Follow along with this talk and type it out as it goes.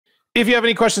If you have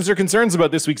any questions or concerns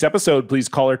about this week's episode, please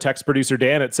call or text producer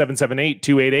Dan at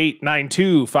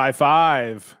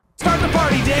 778-288-9255. Start the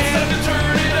party, Dan. Time to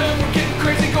turn it up. We're getting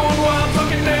crazy, going wild,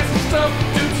 talking nasty stuff.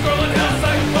 Dudes scrolling hell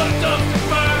like butt dumpster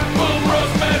fire. Boom,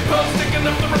 roast, mad post, sticking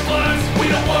up the replies.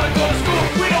 We don't want to go to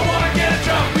school. We don't want to get a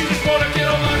job. We just want to get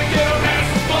online and get our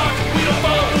asses blocked. We don't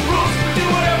follow the rules. We do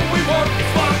whatever we want. It's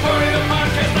Block Party, the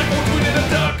podcast like we're tweeting a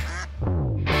duck.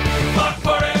 Block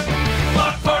Party,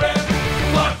 Block Party,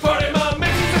 Block Party. My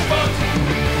mentions are fucked.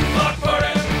 Block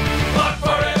Party, Block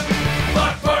Party,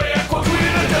 Block Party. I quote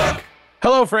tweeting a duck.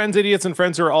 Hello, friends, idiots, and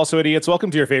friends who are also idiots. Welcome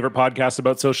to your favorite podcast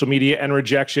about social media and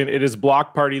rejection. It is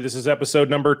Block Party. This is episode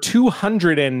number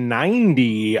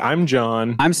 290. I'm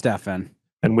John. I'm Stefan.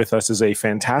 And with us is a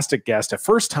fantastic guest, a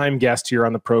first-time guest here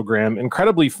on the program,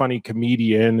 incredibly funny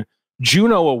comedian,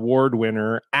 Juno Award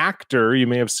winner, actor. You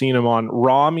may have seen him on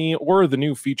Rami or the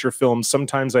new feature film,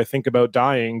 Sometimes I Think About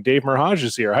Dying. Dave Merheje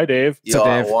is here. Hi, Dave. Yo,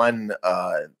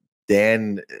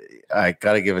 Dan, I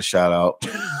gotta give a shout out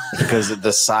because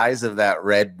the size of that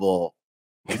Red Bull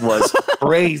was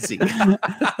crazy. I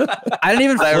didn't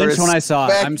even flinch when I saw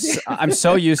it. I'm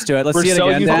so used to it. Let's see it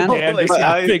again, Dan. Dan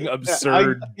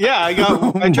absurd.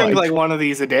 I drink like one of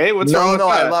these a day. What's wrong with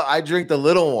that? I drink the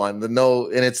little one,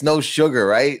 and it's no sugar,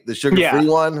 right? The sugar-free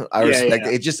one. I respect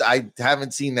it. It just I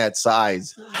haven't seen that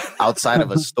size outside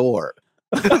of a store.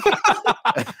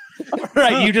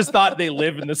 Right, you just thought they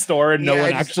live in the store and no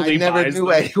one actually never buys knew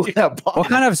them. anyone that bought What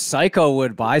kind of psycho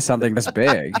would buy something this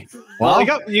big? Well,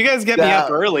 you guys get me up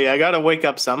early. I gotta wake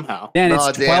up somehow. Dan, it's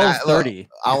 12:30.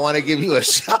 I want to give you a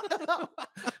shot.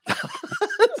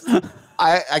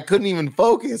 I couldn't even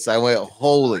focus. I went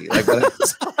holy. Like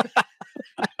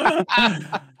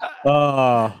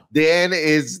Dan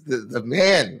is the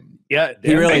man. Yeah,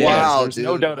 he really is. Wow, There's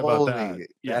no doubt about that.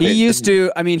 Yeah. He used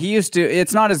to.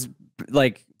 It's not as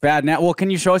like bad now. Well,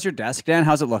 can you show us your desk, Dan?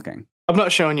 How's it looking? I'm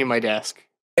not showing you my desk.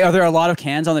 Are there a lot of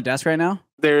cans on the desk right now?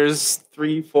 There's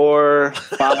 3, 4,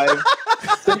 5,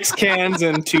 6 cans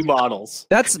and 2 bottles.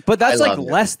 That's like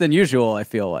less than usual, I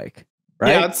feel like.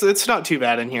 Right? Yeah, it's not too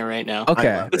bad in here right now.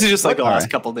 Okay. This is just like the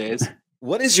last couple days.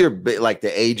 What is your like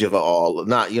the age of it all?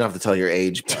 Not you don't have to tell your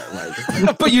age, but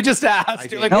like but you just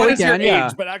asked. Like, what is your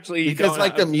age? But actually, because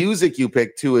like the music you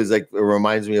pick too is like it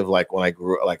reminds me of like when I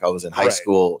grew like I was in high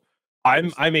school.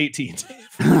 I'm 18.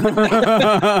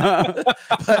 But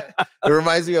it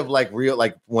reminds me of like real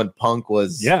like when punk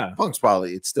was punk's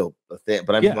probably it's still a thing.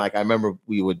 But I mean like I remember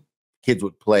kids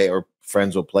would play or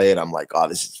friends would play it. I'm like, oh,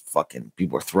 this is fucking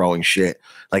people are throwing shit.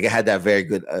 Like it had that very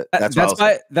good.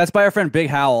 That's by our friend Big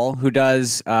Howl, who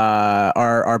does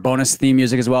our bonus theme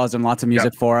music as well. Has done lots of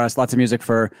music for us, lots of music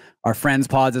for our friends'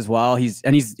 pods as well.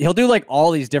 He'll do like all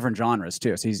these different genres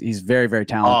too. So he's very, very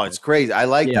talented. Oh, it's crazy. I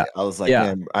liked it. I was like,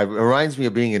 man, it reminds me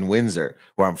of being in Windsor,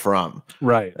 where I'm from.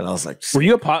 Right. And I was like, were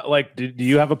you do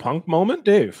you have a punk moment,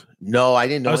 Dave? No, I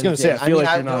didn't know. I was going to say, I feel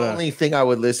like the only thing I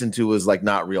would listen to was like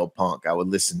not real punk. I would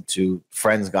listen to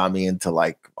friends got me into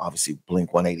like obviously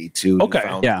Blink 182.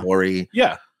 Story.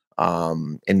 Yeah.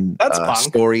 And that's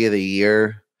Story of the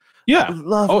Year. Yeah.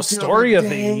 Story of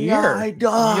the Year. I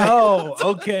died. Yo,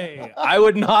 okay. I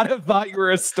would not have thought you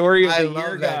were a Story of the Year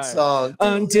love guy. that song.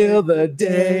 Until the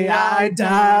day I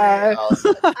die,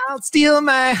 I'll steal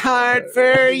my heart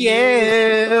for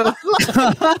you.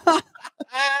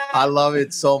 I love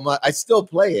it so much. I still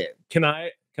play it. Can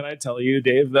I tell you,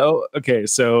 Dave, though? Okay,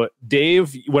 so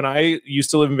Dave, when I used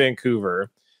to live in Vancouver,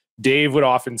 Dave would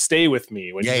often stay with me.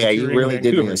 You really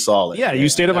did me a solid. Yeah, you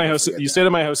stayed at my house. You stayed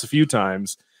at my house a few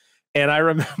times. And I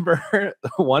remember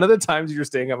one of the times you were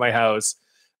staying at my house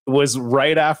was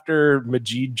right after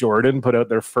Majid Jordan put out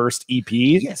their first EP.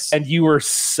 Yes. And you were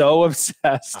so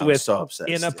obsessed with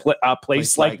in a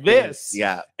place like this.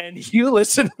 Yeah. And you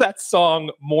listened to that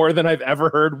song more than I've ever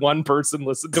heard one person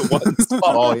listen to one song.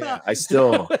 Oh, yeah. I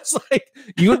still. It's like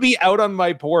you would be out on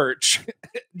my porch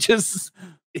just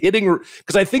hitting,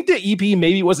 because I think the EP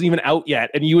maybe wasn't even out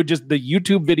yet. And you would just, the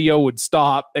YouTube video would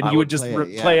stop and you would just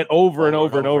play it over and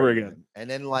over again. And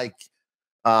then like,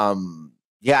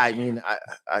 yeah, I mean,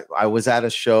 I was at a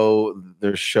show,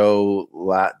 their show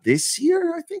this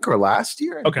year, I think, or last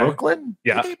year in Brooklyn.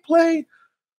 Yeah. Did they play?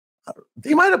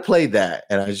 They might have played that.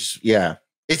 And I just,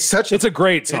 it's a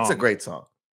great song. It's a great song.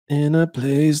 In a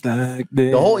place like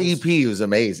this. The whole EP was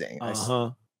amazing.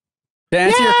 To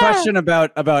answer your question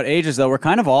about ages, though, we're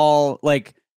kind of all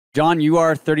like, John, you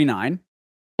are 39.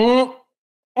 You're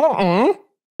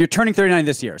turning 39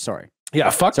 this year. Sorry. Yeah,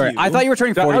 fuck you. I thought you were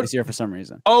turning 40 this year for some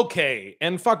reason. Okay,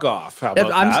 and fuck off. How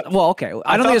about that? Well, okay.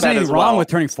 I don't think there's anything wrong with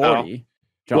turning 40.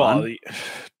 John? Well,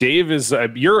 Dave is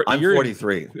you're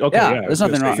 43. Okay, yeah, there's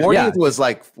nothing wrong. 40th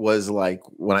was like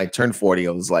when I turned 40, it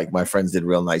was like my friends did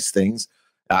real nice things.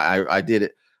 I did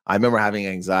it. I remember having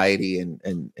anxiety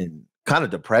and kind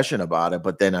of depression about it,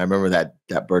 but then I remember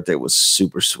that birthday was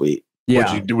super sweet. Yeah.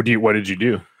 What did you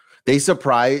do? They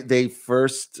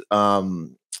first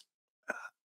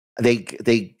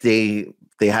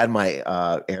they had my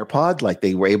AirPod, like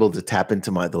they were able to tap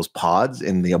into those pods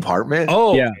in the apartment.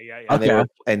 Oh, yeah. Okay.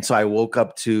 And so I woke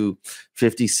up to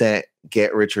 50 Cent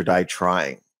Get Rich or Die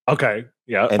Trying. Okay.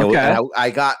 Yeah. And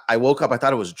I woke up, I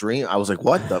thought it was a dream. I was like,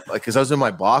 what the, because I was in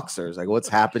my boxers, like what's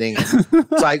happening?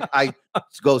 So I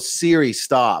go, Siri,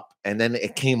 stop. And then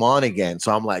it came on again.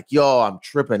 So I'm like, yo, I'm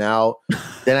tripping out.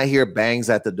 Then I hear bangs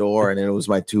at the door, and it was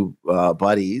my two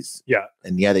buddies. Yeah.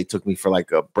 And yeah, they took me for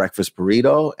like a breakfast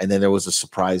burrito. And then there was a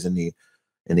surprise in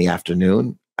the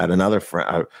afternoon at another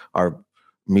friend, our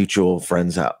mutual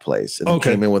friend's place. And he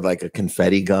came in with like a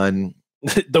confetti gun.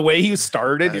 The way you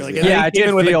started, you're like, yeah, I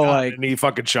didn't feel like, and he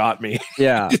fucking shot me.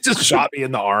 Yeah, he just shot me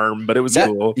in the arm, but it was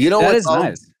cool. You know what? Is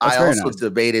nice. I also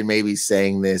debated maybe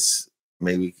saying this.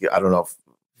 Maybe I don't know if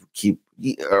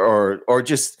or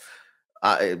just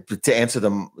to answer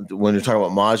them when you're talking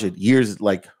about Majid. Years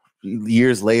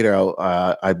later,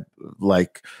 I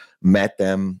like met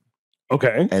them.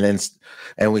 Okay,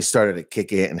 and we started to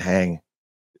kick it and hang.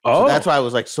 Oh, so that's why I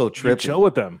was like so trippy. Chill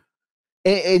with them.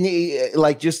 And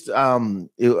like just I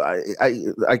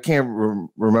can't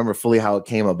remember fully how it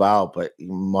came about, but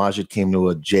Majid came to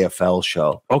a JFL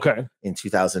show. Okay, in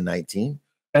 2019,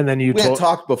 and then we had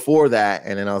talked before that,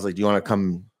 and then I was like, "Do you want to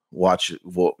come watch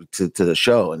to the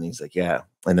show?" And he's like, "Yeah."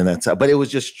 And then that's how. But it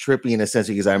was just trippy in a sense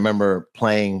because I remember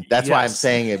playing. That's why I'm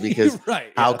saying it because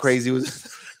how crazy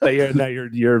was.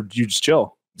 You just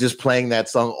chill, just playing that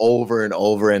song over and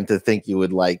over, and to think you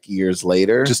would like years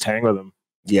later just hang with them.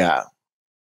 Yeah.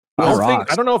 I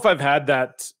don't know if I've had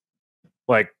that,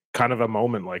 like, kind of a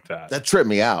moment like that. That tripped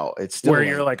me out. It's still where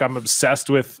you're like, I'm obsessed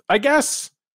with, I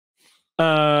guess.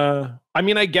 I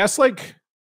mean, I guess like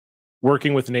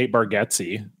working with Nate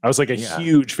Bargatze. I was like a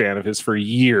huge fan of his for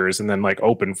years, and then like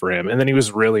opened for him, and then he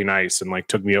was really nice and like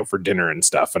took me out for dinner and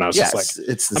stuff. And I was just like,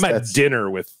 I'm at dinner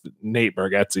with Nate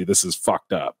Bargatze. This is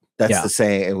fucked up. That's the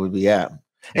saying. It would be And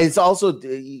it's also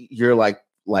you're like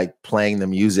playing the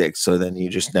music, so then you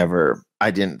just never. I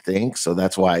didn't think so.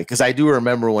 That's why, because I do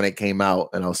remember when it came out,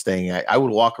 and I was staying at. I would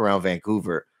walk around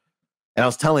Vancouver, and I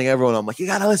was telling everyone, I'm like, you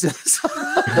gotta listen to this song.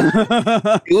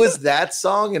 It was that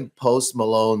song and Post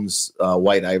Malone's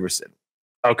White Iverson.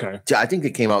 Okay, I think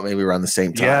it came out maybe around the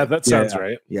same time. Yeah, that sounds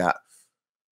right. Yeah.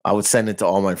 I would send it to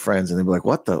all my friends, and they'd be like,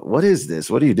 what is this?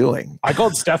 What are you doing? I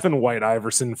called Stephen White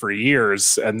Iverson for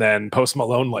years, and then Post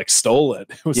Malone like stole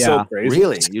it. It was so crazy.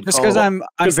 Really? Just because I'm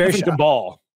very short.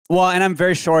 Ball. Well, and I'm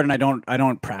very short, and I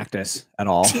don't practice at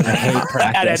all. I hate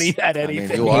practice. at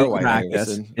anything. I mean, you are White practice.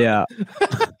 Iverson. Yeah.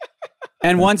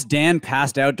 And once Dan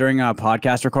passed out during a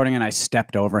podcast recording, and I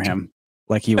stepped over him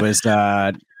like he was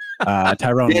Tyrone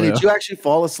Dan, Lue. did you actually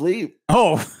fall asleep?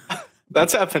 Oh,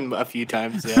 that's happened a few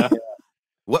times. Yeah.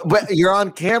 What, you're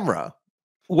on camera.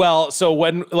 Well, so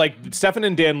when like Stefan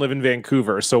and Dan live in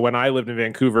Vancouver, so when I lived in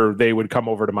Vancouver, they would come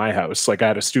over to my house. Like I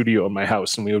had a studio in my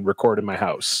house, and we would record in my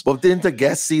house. Well, didn't the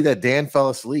guests see that Dan fell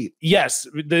asleep? Yes,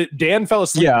 Dan fell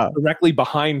asleep directly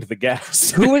behind the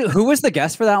guest. Who was the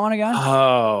guest for that one again?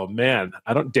 Oh man,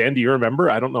 Dan, do you remember?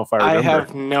 I don't know if I remember. I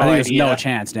have no There's idea. no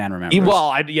chance Dan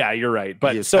remembers. Yeah, you're right.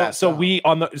 But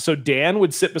so Dan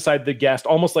would sit beside the guest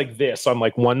almost like this on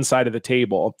like one side of the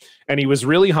table, and he was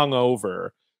really hungover.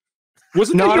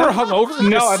 Wasn't that you were hungover?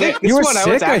 No, I think this one I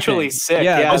was actually sick.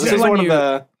 Yeah, this is one of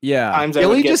the times I would get sick. Can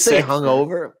we just say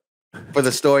hungover for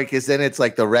the story? Because then it's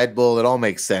like the Red Bull. It all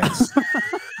makes sense.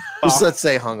 Just let's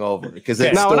say hungover because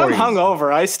when I'm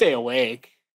hungover, I stay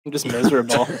awake. I'm just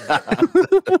miserable.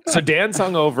 So Dan's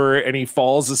hungover and he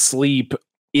falls asleep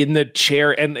in the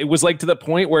chair, and it was like to the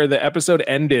point where the episode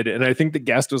ended, and I think the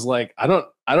guest was like, I don't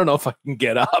know if I can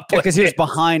get up because he was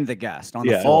behind the guest on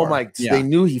the floor. Oh my! They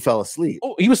knew he fell asleep.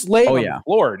 Oh, he was laying on the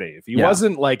floor, Dave. He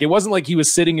wasn't like, it wasn't like he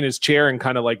was sitting in his chair and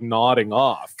kind of like nodding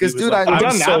off. Because dude, I've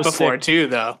done that before too,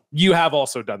 though. You have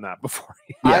also done that before.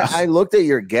 I looked at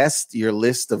your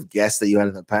list of guests that you had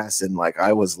in the past, and like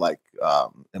I was like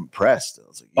impressed. I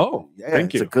was like,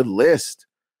 thank you. It's a good list.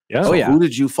 Yeah. So who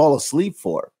did you fall asleep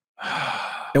for?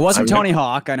 It wasn't Tony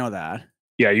Hawk. I know that.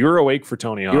 Yeah, you were awake for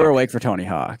Tony Hawk. You were awake for Tony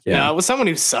Hawk. Yeah, it was someone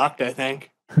who sucked, I think.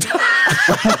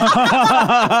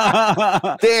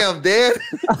 Damn, Dan.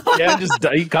 Yeah, just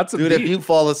he cuts Dude, if you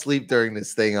fall asleep during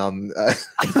this thing,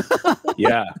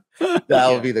 yeah, that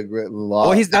would be the great law.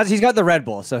 Well, he's got the Red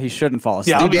Bull, so he shouldn't fall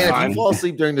asleep. Yeah, Dude, Dan, if fine. you fall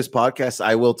asleep during this podcast,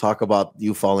 I will talk about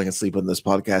you falling asleep on this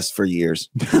podcast for years.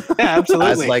 Yeah,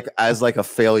 absolutely. as like a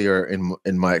failure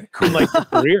in my career. like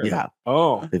career. Yeah.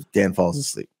 Oh, If Dan falls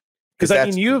asleep. because I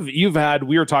mean, you've had.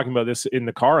 We were talking about this in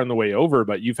the car on the way over,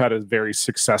 but you've had a very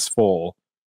successful,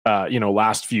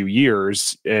 last few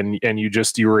years, and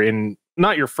you were in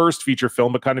not your first feature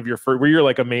film, but kind of your first, where you're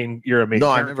like a main. You're a main. No,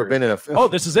 character. I've never been in a film. Oh,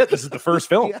 this is it. This is the first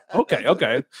film. Yeah.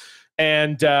 Okay.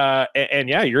 And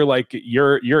yeah,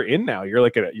 you're in now.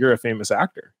 You're a famous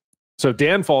actor. So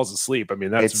Dan falls asleep. I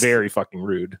mean, that's very fucking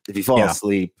rude. If you fall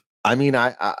asleep, I mean,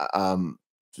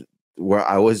 where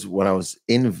I was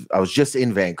just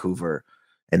in Vancouver,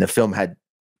 and the film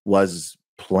was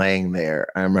playing there.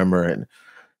 I remember, and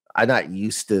I'm not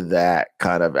used to that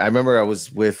kind of. I remember I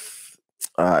was with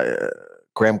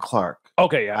Graham Clark.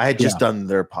 Okay, yeah. I had just done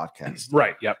their podcast.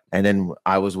 Right, yep. And then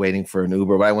I was waiting for an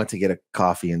Uber, but I went to get a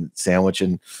coffee and sandwich,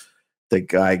 and the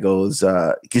guy goes,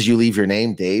 because you leave your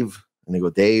name, Dave. And they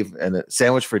go, Dave, and a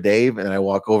sandwich for Dave. And I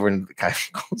walk over, and the guy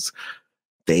goes,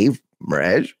 Dave,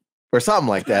 Merheje? Or something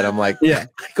like that. I'm like, yeah.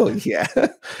 I go, yeah.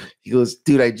 He goes,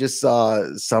 dude, I just saw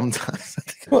sometimes I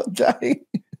think about dying.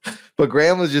 But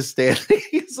Graham was just standing.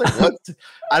 He's like, what?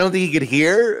 I don't think he could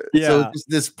hear. Yeah. So just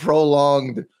this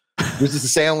prolonged, there's just a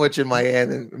sandwich in my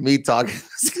hand and me talking.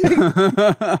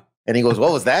 And he goes,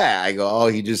 what was that? I go, oh,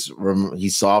 he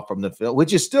saw from the film,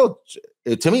 which is still,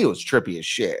 to me, it was trippy as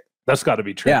shit. That's got to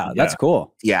be trippy. Yeah, that's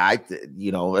cool. Yeah,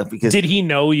 because did he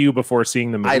know you before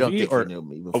seeing the movie? I don't think he knew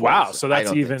me before. Oh, wow, so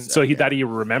that's even so. That he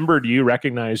remembered you,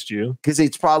 recognized you, because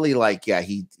it's probably like, yeah,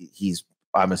 he's.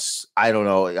 I don't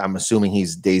know. I'm assuming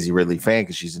he's Daisy Ridley fan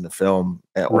because she's in the film,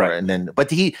 right? And then, but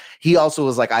he also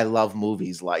was like, I love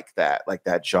movies like that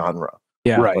genre,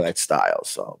 right? That style.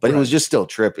 So, but it was just still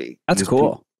trippy. That's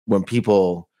cool. When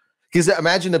people. Because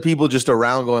imagine the people just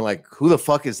around going like, "Who the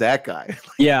fuck is that guy?"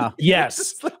 Yeah.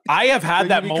 Yes, I have had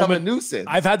that moment. A nuisance.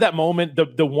 I've had that moment.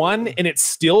 The one, and it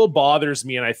still bothers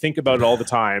me, and I think about it all the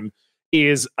time.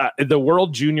 Is the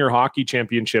World Junior Hockey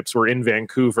Championships were in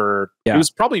Vancouver. Yeah. It was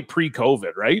probably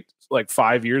pre-COVID, right? Like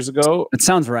 5 years ago. It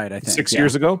sounds right. I think 6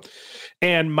 years ago.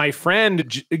 And my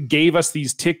friend gave us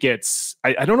these tickets.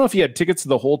 I don't know if he had tickets to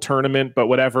the whole tournament, but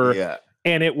whatever. Yeah.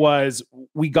 And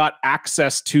we got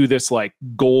access to this like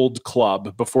gold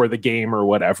club before the game or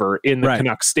whatever in the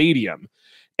Canucks Stadium.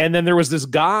 And then there was this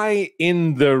guy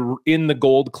in the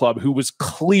gold club who was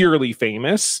clearly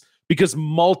famous because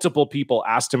multiple people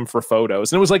asked him for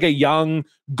photos. And it was like a young,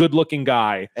 good looking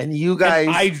guy. And you guys,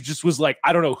 and I just was like,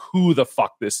 I don't know who the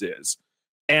fuck this is.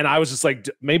 And I was just like,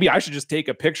 maybe I should just take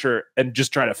a picture and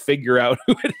just try to figure out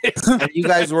who it is. And you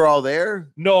guys were all there?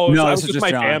 No, I was with my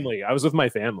family. I was with my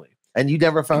family. And you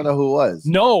never found out who it was?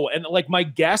 No. And like my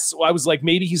guess, I was like,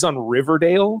 maybe he's on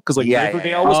Riverdale because like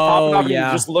Riverdale was popping up and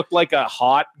he just looked like a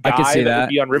hot guy I could see that would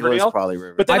be on Riverdale. Probably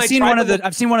Riverdale. But then I've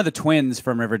seen one of the twins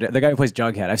from Riverdale, the guy who plays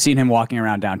Jughead. I've seen him walking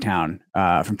around downtown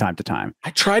from time to time.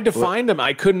 I tried to find him.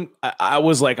 I couldn't. I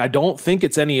was like, I don't think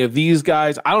it's any of these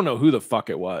guys. I don't know who the fuck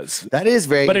it was. That is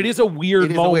but it is a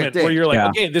weird moment where you're like,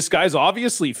 okay, this guy's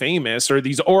obviously famous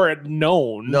or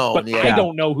known. But I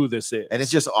don't know who this is. And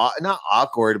it's just not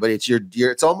awkward, but it's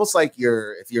it's almost like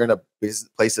if you're in a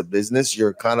place of business,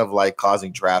 you're kind of like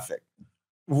causing traffic.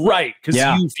 Right, because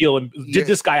you feel him. Did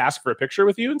this guy ask for a picture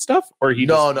with you and stuff? Or he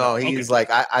No, he's like,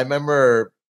 I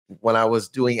remember when I was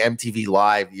doing MTV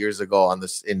Live years ago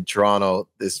in Toronto,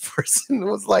 this person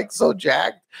was like so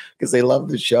jacked because they love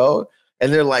the show.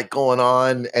 And they're like going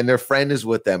on, and their friend is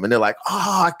with them, and they're like,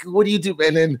 "Oh, what do you do?"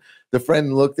 And then the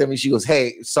friend looked at me. She goes,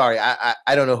 "Hey, sorry, I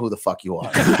don't know who the fuck you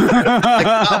are."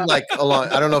 I'm like,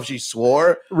 I don't know if she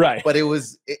swore, right? But it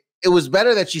was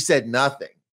better that she said nothing.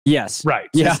 Yes, right.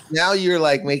 Yeah. Now you're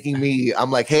like making me.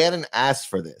 I'm like, hey, I didn't ask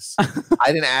for this.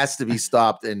 I didn't ask to be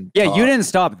stopped. And you didn't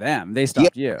stop them. They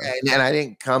stopped you. And I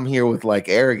didn't come here with like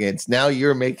arrogance. Now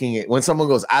you're making it. When someone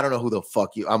goes, I don't know who the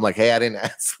fuck you. I'm like, hey, I didn't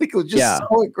ask. Like, it was just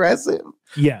so aggressive.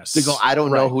 Yes. To go, I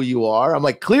don't know who you are. I'm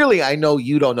like, clearly, I know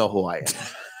you don't know who I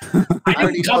am. I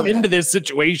didn't come into this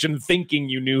situation thinking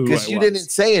you knew who I was. Because you didn't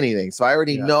say anything. So I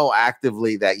already know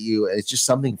actively that it's just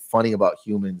something funny about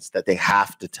humans that they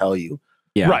have to tell you.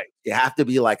 Yeah. Right. You have to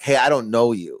be like, hey, I don't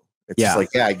know you. It's just like,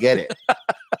 yeah, I get it.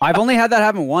 I've only had that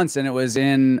happen once, and it was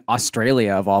in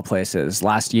Australia, of all places,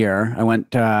 last year. I went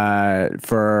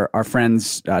for our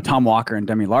friends, Tom Walker and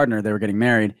Demi Lardner. They were getting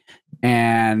married,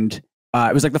 and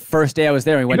It was like the first day I was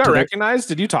there. We You went got to recognized?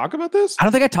 Did you talk about this? I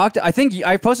don't think I talked. I think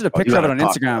I posted a picture of it on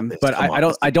Instagram, but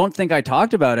I don't think I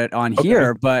talked about it on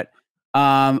here. But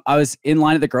I was in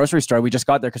line at the grocery store. We just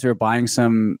got there because we were buying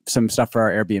some stuff for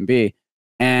our Airbnb,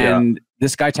 and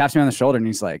this guy taps me on the shoulder and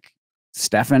he's like,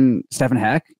 Stefan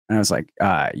Heck? And I was like,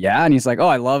 yeah. And he's like, oh,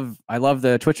 I love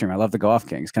the Twitch stream. I love the Go Off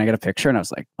Kings. Can I get a picture? And I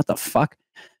was like, what the fuck?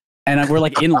 And we're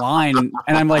like in line,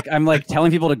 and I'm like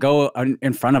telling people to go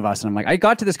in front of us. And I'm like, I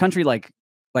got to this country like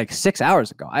 6 hours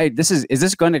ago. Is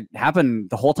this going to happen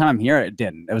the whole time I'm here? It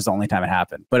didn't. It was the only time it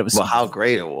happened. But it was. Well, how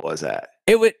great it was that?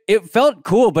 It felt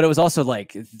cool, but it was also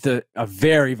like a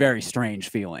very, very strange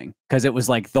feeling because it was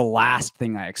like the last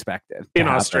thing I expected in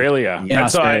Australia.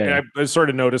 So I was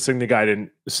sort of noticing the guy didn't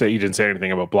say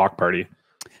anything about Block Party.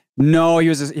 No, he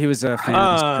was a fan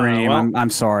of the stream. Well, I'm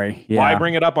sorry. Yeah. Why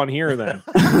bring it up on here then?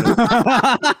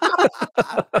 I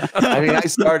mean, I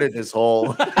started this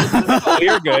whole.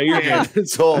 You're good.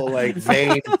 This whole like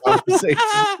vain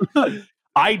conversation.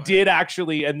 I did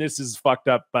actually, and this is fucked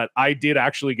up, but I did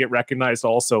actually get recognized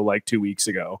also like 2 weeks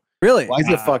ago. Really? Why is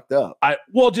it fucked up?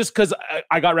 Just because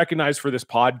I got recognized for this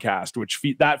podcast, which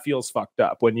that feels fucked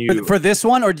up when you for this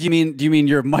one, or do you mean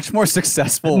you're much more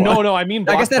successful? No, I mean,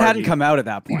 I guess that hadn't come out at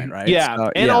that point, right? Yeah,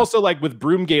 so, and also like with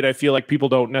Broomgate, I feel like people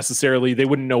don't necessarily they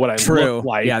wouldn't know what I look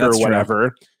like or whatever.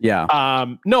 True. Yeah.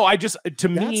 No, I just that's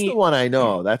the one I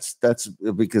know. That's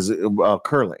because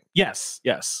curling. Yes.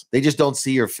 They just don't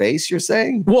see your face. You're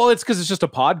saying? Well, it's because it's just a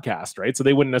podcast, right? So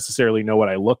they wouldn't necessarily know what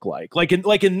I look like. Like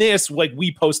in this, like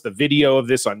we post the video of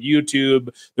this on YouTube.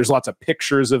 There's lots of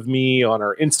pictures of me on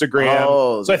our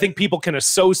Instagram. So I think people can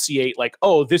associate like,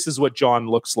 oh, this is what John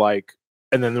looks like.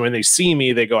 And then when they see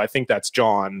me, they go, I think that's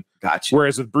John. Gotcha.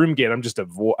 Whereas with Broomgate, I'm just a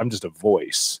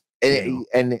voice. And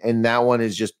that one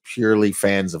is just purely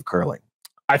fans of curling.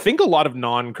 I think a lot of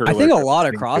non-curlers. I think a lot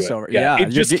of crossover. Yeah.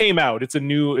 It just came out. It's a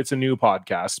new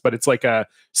podcast, but it's like a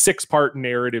 6-part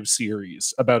narrative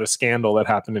series about a scandal that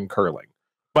happened in curling.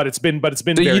 But it's been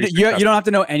so you don't have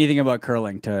to know anything about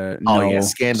curling to know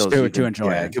scandals to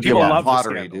enjoy it. People love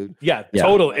pottery, dude. Yeah,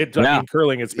 total. I mean,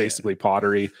 curling, it's basically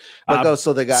pottery.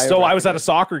 So the guy. So I was at a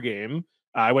soccer game.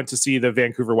 I went to see the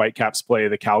Vancouver Whitecaps play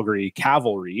the Calgary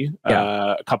Cavalry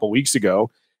a couple weeks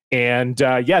ago, and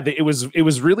it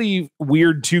was really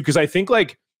weird too because I think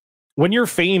like when you're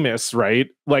famous, right?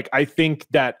 Like I think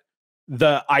that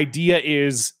the idea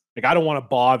is like I don't want to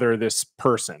bother this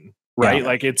person, right?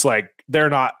 Like it's like they're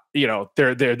not,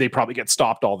 they probably get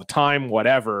stopped all the time,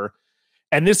 whatever.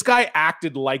 And this guy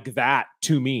acted like that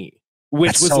to me,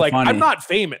 which was so like, funny. I'm not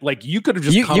famous. Like you could have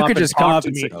just come up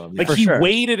to me. Like he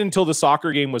waited until the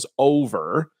soccer game was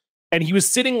over and he was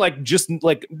sitting like, just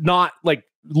like not like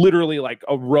literally like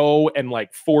a row and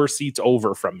like 4 seats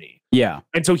over from me. Yeah.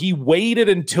 And so he waited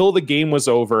until the game was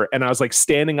over and I was like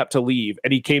standing up to leave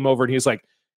and he came over and he was like,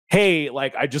 hey,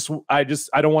 like, I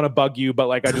don't want to bug you, but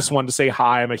like, I just wanted to say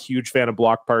hi. I'm a huge fan of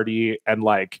Block Party and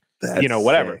like,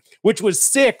 whatever, which was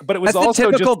sick, but it was also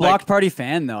the typical just Block Party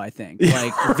fan though. I think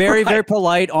like very, very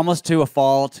polite, almost to a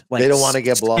fault. Like they don't want to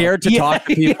get blocked. Scared to talk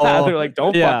to people. Yeah, they're like,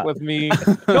 don't fuck with me.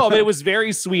 No, but it was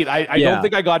very sweet. I don't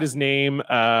think I got his name,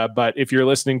 but if you're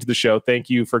listening to the show, thank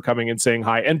you for coming and saying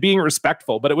hi and being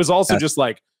respectful. But it was also just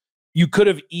like, you could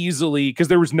have easily, because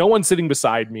there was no one sitting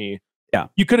beside me. Yeah,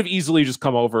 you could have easily just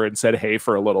come over and said hey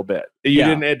for a little bit. It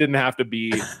didn't have to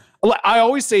be. I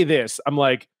always say this. I'm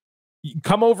like,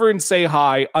 come over and say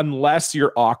hi unless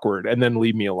you're awkward, and then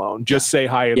leave me alone. Just say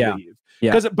hi and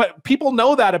leave. But people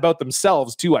know that about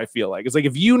themselves too. I feel like it's like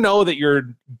if you know that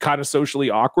you're kind of socially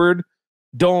awkward,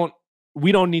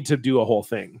 we don't need to do a whole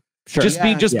thing. Sure. Just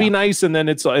be nice, and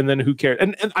then who cares?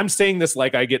 And I'm saying this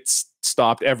like I get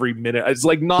stopped every minute. It's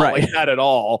like not like that at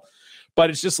all. But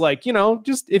it's just like,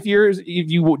 just if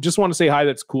you just want to say hi,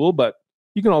 that's cool. But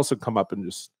you can also come up and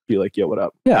just be like, yeah, what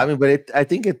up? Yeah. I mean, but I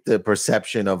think the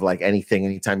perception of like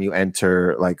anytime you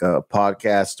enter like a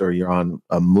podcast or you're on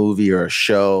a movie or a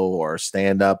show or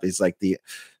stand up is like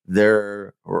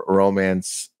their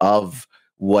romance of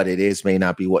what it is may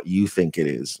not be what you think it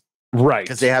is. Right.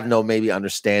 Because they have no maybe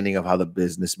understanding of how the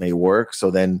business may work. So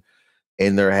then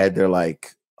in their head, they're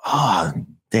like,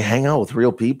 they hang out with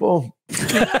real people.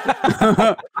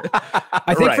 I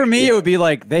think for me, it would be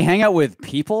like they hang out with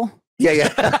people.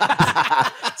 Yeah.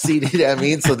 See what I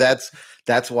mean? So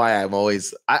that's why I'm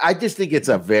always, I just think it's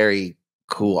a very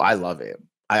cool, I love it.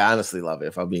 I honestly love it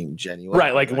if I'm being genuine.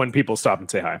 Right. Like when people stop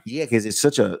and say hi. Yeah. Because it's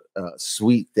such a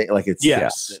sweet thing. Like it's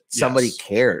somebody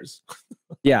cares.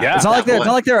 Yeah. It's not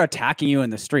like they're attacking you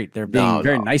in the street. They're being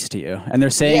very nice to you, and they're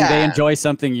saying they enjoy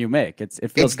something you make. It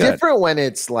feels good. Different when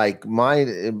it's like my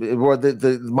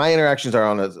interactions are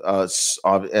on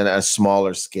a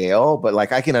smaller scale, but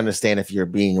like I can understand if you're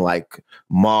being like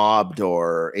mobbed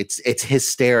or it's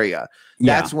hysteria.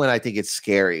 That's when I think it's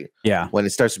scary. Yeah. When it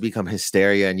starts to become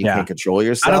hysteria and you can't control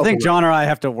yourself. I don't think John or I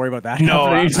have to worry about that. No,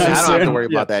 I don't have to worry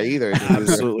about that either.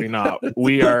 Absolutely not.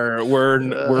 We're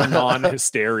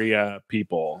non-hysteria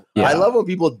people. Yeah. I love when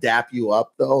people dap you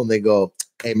up though and they go,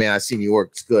 "Hey man, I've seen you work.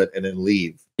 It's good," and then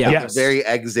leave. Yeah. Like very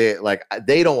exit, like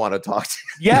they don't want to talk to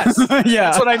you. Yes.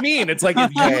 That's what I mean. It's like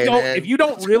if you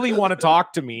don't really want to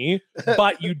talk to me,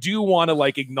 but you do want to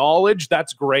like acknowledge,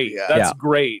 that's great. Yeah. That's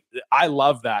great. I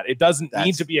love that. It doesn't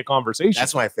need to be a conversation.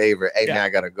 That's my favorite. Hey man, I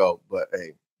gotta go, but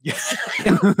hey.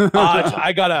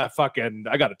 I got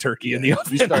a turkey in the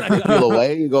oven. You start to peel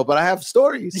away, you go, but I have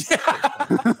stories.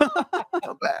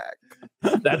 Come back.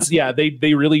 That's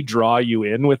they really draw you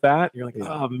in with that. You're like,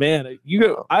 oh man,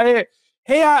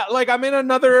 I'm in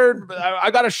another. I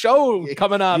got a show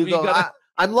coming up.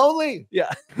 I'm lonely.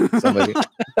 Yeah. Somebody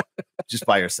just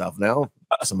by yourself now.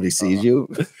 Somebody sees you.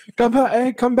 Come back.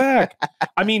 Hey, come back.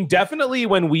 I mean, definitely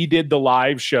when we did the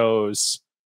live shows,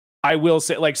 I will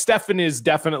say, like, Stefan is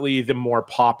definitely the more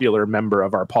popular member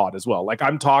of our pod as well. Like,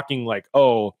 I'm talking like,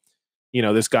 oh,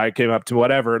 this guy came up to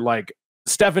whatever. Like,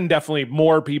 Stefan definitely,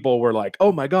 more people were like,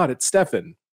 oh my God, it's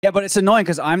Stefan. Yeah, but it's annoying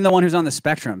because I'm the one who's on the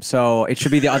spectrum, so it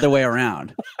should be the other way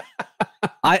around.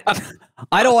 I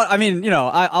don't want. I mean,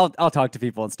 I'll talk to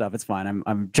people and stuff. It's fine.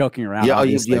 I'm joking around. Yeah,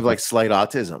 you have like slight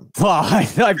autism. Well,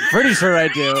 I'm pretty sure I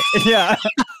do. Yeah.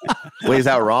 Wait, is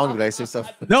that wrong? Did I say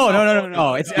something? No.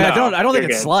 It's I don't think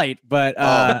it's slight, but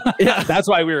yeah, that's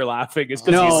why we were laughing. It's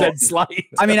because you said slight.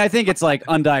 I mean, I think it's like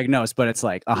undiagnosed, but it's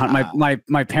like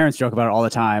my parents joke about it all the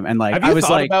time, and like I was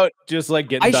like, about just like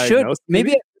getting diagnosed.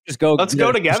 Maybe. Just go. Let's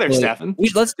go together, Stefan.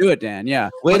 Let's do it, Dan.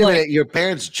 Yeah. Wait a minute. Your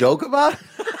parents joke about?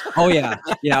 Oh yeah.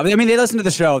 I mean, they listen to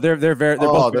the show. They're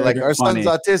both like our son's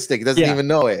autistic. He doesn't even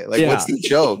know it. Like, what's he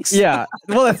jokes? Yeah.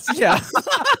 Well, that's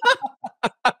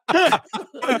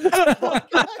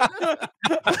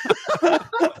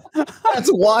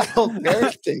That's wild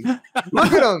parenting.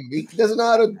 Look at him. He doesn't know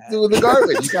how to do the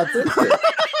garbage. He got twisted.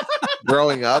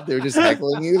 Growing up, they were just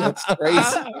heckling you. That's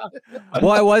crazy.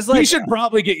 Well, I was like, we should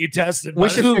probably get you tested. We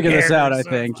should figure this out. I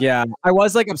think. Yeah, I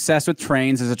was like obsessed with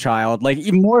trains as a child, like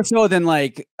even more so than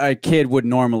like a kid would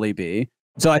normally be.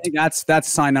 So I think that's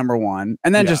sign number one.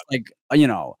 And then just like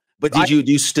But do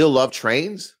you still love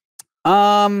trains?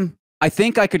 I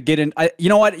think I could get in. You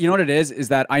know what it is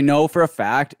that I know for a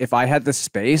fact if I had the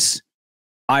space,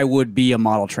 I would be a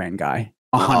model train guy.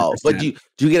 100%. Oh, but do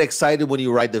you get excited when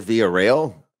you ride the Via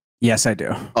Rail? Yes, I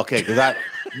do. Okay, because I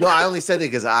only said it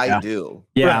because I do.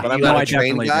 Yeah, but I'm not a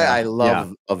train guy. I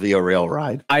love a Via Rail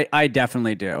ride. I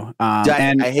definitely do.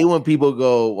 I hate when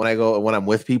people when I'm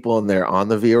with people and they're on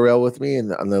the Via Rail with me and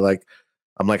they're like,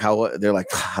 I'm like, how? They're like,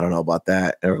 I don't know about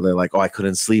that. Or they're like, oh, I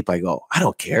couldn't sleep. I go, I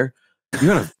don't care.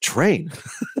 You're on a train.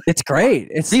 It's great.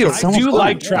 I do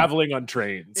like traveling on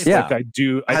trains. Yeah. Like I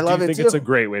do think it's a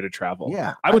great way to travel.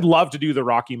 Yeah. I would love to do the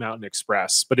Rocky Mountain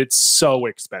Express, but it's so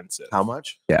expensive. How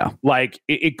much? Yeah. Like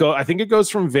I think it goes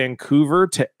from Vancouver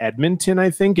to Edmonton, I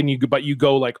think. And you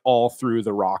go like all through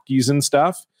the Rockies and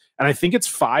stuff. And I think it's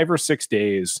 5 or 6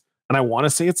 days. And I want to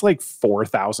say it's like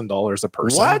 $4,000 a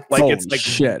person. What? Like Holy it's like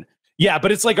shit. Yeah,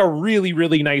 but it's like a really,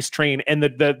 really nice train. And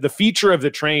the feature of the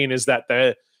train is that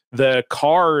the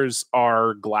cars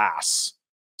are glass.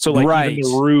 So like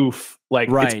even the roof, like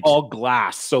it's all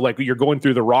glass. So like you're going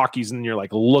through the Rockies and you're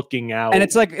like looking out. And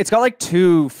it's got like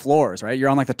 2 floors, right? You're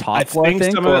on like the top floor. I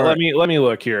think let me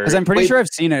look here. Because I'm pretty sure I've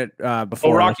seen it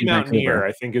before. Oh, Rocky Mountaineer,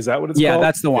 I think. Is that what it's called? Yeah,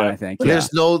 that's the one, I think.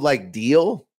 There's no like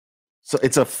deal. So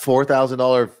it's a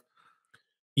 $4,000.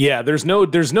 Yeah, there's no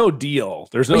deal.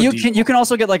 There's no you deal. You can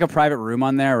also get like a private room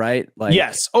on there, right? Like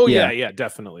yes. Oh yeah,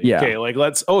 definitely. Yeah. Okay, like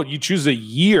you choose a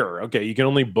year. Okay, you can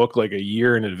only book like a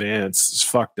year in advance. It's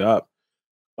fucked up.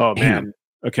 Oh man.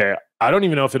 Okay. I don't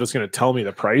even know if it's going to tell me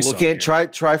the price. Well, can't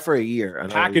try for a year.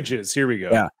 Packages. Here we go.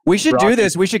 Yeah. We should do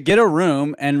this. We should get a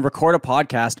room and record a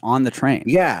podcast on the train.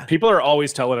 Yeah. People are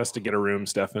always telling us to get a room,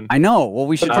 Stefan. I know. Well,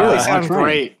 we should do really this. sounds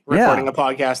great recording a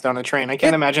podcast on a train. I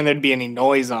can't imagine there'd be any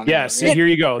noise on it. Yeah. See, here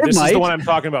you go. This is the one I'm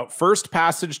talking about. First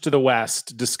Passage to the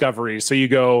West, Discovery. So you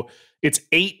go, it's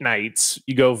 8 nights.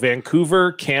 You go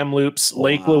Vancouver, Kamloops,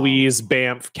 Lake Louise,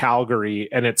 Banff, Calgary,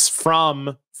 and it's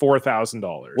from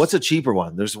 $4,000. What's a cheaper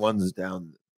one? There's ones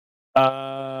down.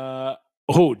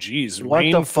 Oh, geez.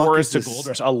 What the fuck Rainforest is to Gold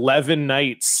this? Rush. 11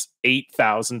 nights,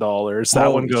 $8,000.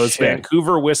 That one Holy goes shit.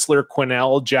 Vancouver, Whistler,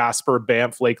 Quesnel, Jasper,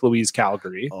 Banff, Lake Louise,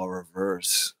 Calgary. Oh,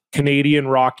 reverse. Canadian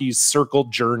Rockies, Circle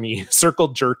Jerky,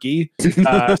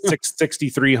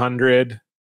 6,300.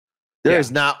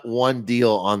 There's not one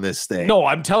deal on this thing. No,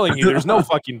 I'm telling you, there's no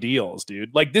fucking deals,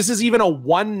 dude. Like, this is even a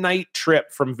one-night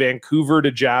trip from Vancouver to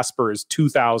Jasper is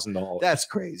 $2,000. That's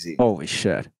crazy. Holy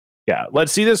shit. Yeah,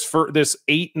 let's see this for this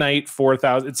 8-night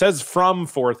 4,000. It says from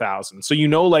 4,000. So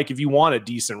like if you want a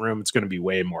decent room, it's going to be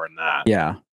way more than that.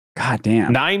 Yeah. God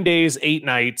damn. 9 days, 8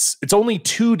 nights. It's only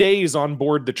 2 days on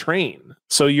board the train.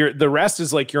 So the rest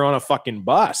is like you're on a fucking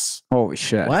bus. Holy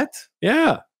shit. What?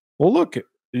 Yeah. Well, look.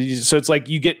 So it's like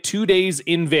you get 2 days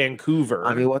in Vancouver.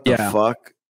 I mean, what the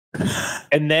fuck?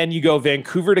 And then you go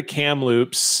Vancouver to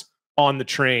Kamloops on the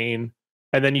train.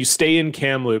 And then you stay in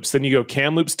Kamloops. Then you go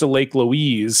Kamloops to Lake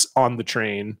Louise on the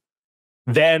train.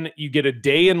 Then you get a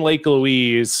day in Lake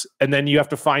Louise. And then you have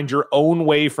to find your own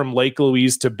way from Lake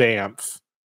Louise to Banff,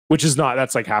 which is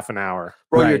that's like half an hour.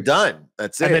 Bro, you're done.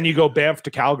 That's it. And then you go Banff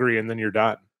to Calgary and then you're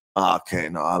done. Okay,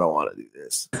 no, I don't want to do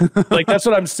this. Like, that's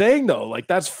what I'm saying, though. Like,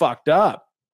 that's fucked up.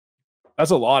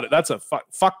 That's a lot. That's a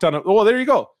fuck ton of. Oh, there you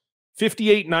go.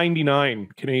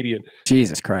 $58.99 Canadian.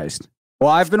 Jesus Christ. Well,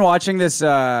 I've been watching this.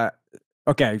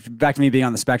 Okay, back to me being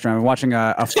on the spectrum. I'm watching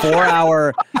a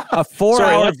 4-hour let's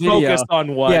video. Focus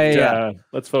on what? Yeah.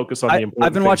 Let's focus on the important.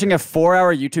 I've been watching a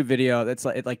 4-hour YouTube video that's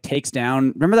like it takes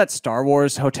down. Remember that Star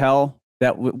Wars hotel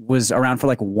that was around for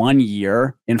like 1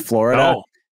 year in Florida,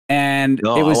 and it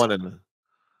was so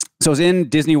it was in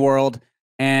Disney World,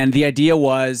 and the idea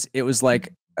was it was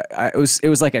like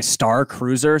a star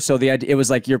cruiser. So it was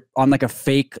like you're on like a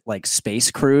fake like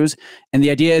space cruise, and the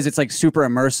idea is it's like super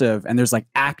immersive, and there's like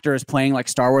actors playing like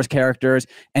Star Wars characters,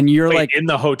 and you're like in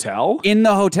the hotel.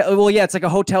 Well, yeah, it's like a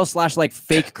hotel / like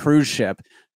fake cruise ship,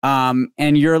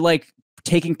 and you're like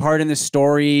taking part in this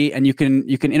story, and you can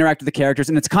interact with the characters,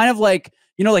 and it's kind of like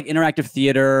like interactive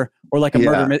theater or like a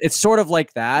murder. It's sort of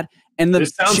like that. And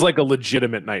this sounds like a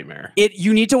legitimate nightmare.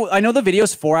 You need to. I know the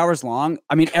video's 4 hours long.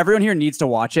 I mean, everyone here needs to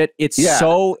watch it. It's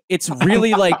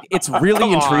really like it's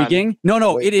really intriguing.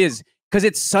 No, it is because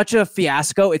it's such a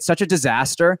fiasco. It's such a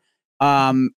disaster.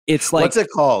 It's like what's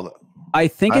it called? I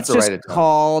think it's just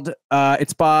called.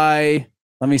 It's by.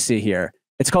 Let me see here.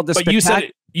 It's called the. But you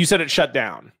said it shut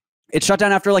down. It shut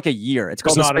down after like a year. It's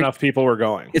called not enough people were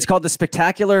going. It's called The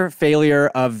Spectacular Failure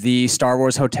of the Star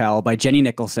Wars Hotel by Jenny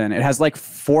Nicholson. It has like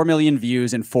 4 million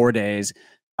views in 4 days.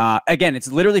 Again,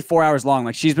 it's literally 4 hours long.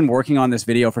 Like she's been working on this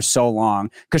video for so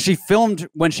long because she filmed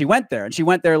when she went there, and she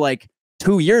went there like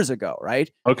 2 years ago, right?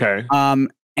 Okay.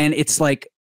 And it's like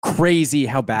crazy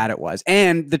how bad it was.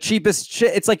 And the cheapest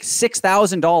shit, it's like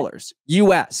 $6,000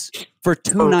 US for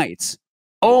 2 nights.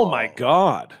 Oh my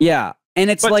God. Yeah. And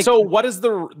it's so what is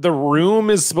the room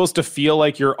is supposed to feel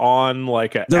like you're on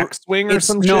like an X-Wing or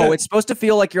some shit? No, it's supposed to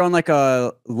feel like you're on like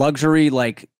a luxury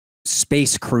like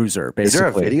space cruiser, basically. Is there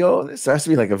a video? This has to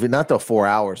be like not the 4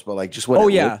 hours, but like just what it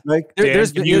looks like.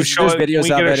 There's videos of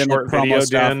it in the promo stuff.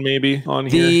 Dan, maybe on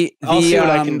here. I'll see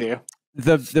what I can do.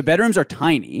 The bedrooms are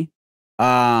tiny.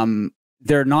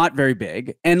 They're not very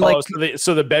big, and like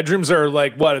so the bedrooms are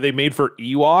like what are they made for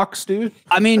Ewoks, dude?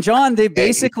 I mean, John, they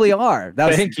basically are.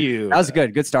 Thank you. That was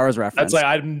good Star Wars reference. That's like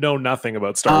I know nothing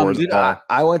about Star Wars. Dude,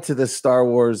 I went to the Star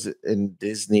Wars in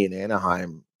Disney in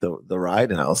Anaheim, the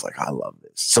ride, and I was like, I love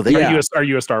this. So are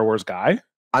you a Star Wars guy?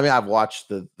 I mean, I've watched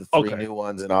the 3 new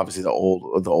ones and obviously the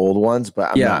old ones, but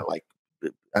I'm not like.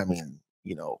 I mean,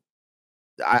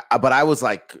 but I was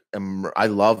like, I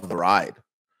love the ride.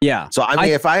 Yeah. So I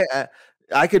mean, if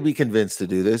I could be convinced to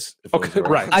do this. Okay,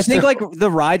 right. I think like the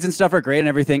rides and stuff are great and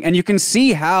everything, and you can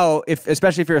see how,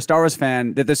 especially if you're a Star Wars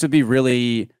fan, that this would be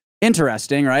really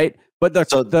interesting, right? But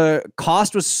the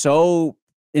cost was so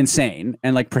insane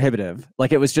and like prohibitive.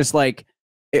 Like it was just like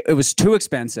it was too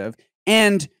expensive,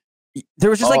 and there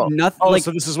was just like nothing. Like,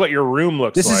 so this is what your room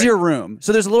looks like. This is your room.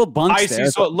 So there's a little bunk. I see.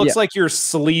 So it looks like you're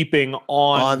sleeping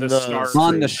on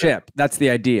the ship. That's the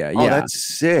idea. Oh,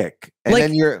 that's sick. And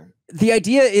like, then the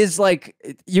idea is like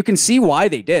you can see why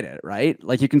they did it, right?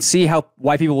 Like you can see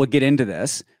why people would get into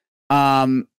this.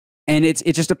 And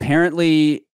it just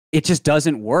apparently it just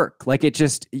doesn't work. Like it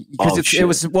just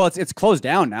because it's closed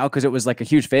down now because it was like a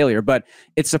huge failure, but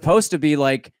it's supposed to be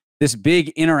like this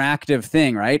big interactive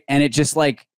thing, right? And it just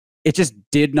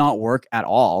did not work at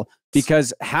all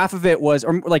because half of it was,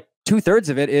 or like 2/3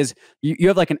 of it is you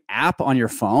have like an app on your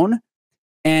phone,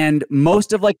 and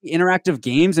most of like the interactive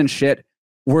games and shit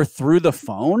were through the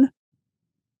phone.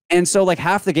 And so like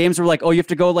half the games were like, oh, you have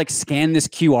to go like scan this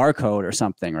QR code or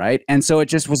something, right? And so it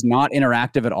just was not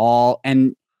interactive at all.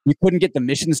 And you couldn't get the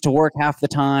missions to work half the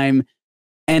time.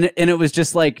 And it was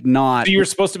just like not. So you're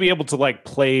supposed to be able to like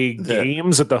play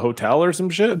games at the hotel or some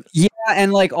shit. Yeah,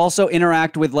 and like also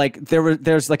interact with like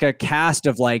there's like a cast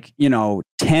of like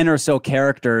 10 or so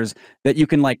characters that you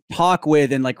can like talk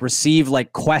with and like receive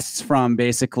like quests from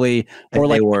basically, or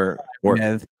like they were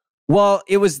with. Well,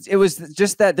 it was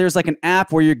just that there's like an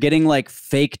app where you're getting like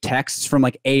fake texts from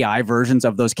like AI versions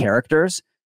of those characters,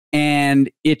 and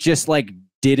it just like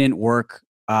didn't work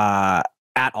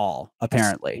at all,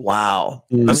 apparently. Wow.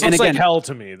 This looks like hell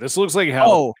to me. This looks like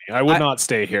hell. I would not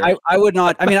stay here. I would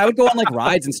not. I mean, I would go on like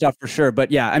rides and stuff for sure.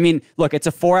 But yeah, I mean, look, it's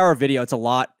a 4-hour video. It's a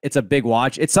lot. It's a big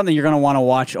watch. It's something you're going to want to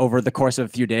watch over the course of a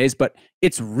few days, but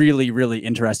it's really, really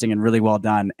interesting and really well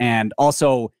done. And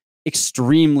also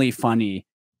extremely funny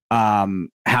how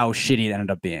shitty it ended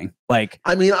up being. Like,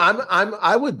 I mean,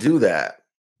 I would do that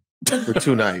for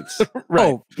 2 nights. Right.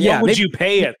 Oh, yeah. What would you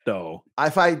pay it though?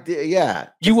 If I did, yeah,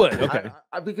 you would. Okay.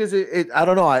 Because I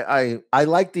don't know. I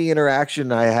like the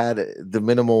interaction I had, the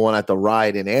minimal one at the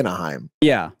ride in Anaheim.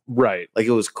 Yeah. Right. Like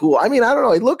it was cool. I mean, I don't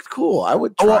know. It looked cool. I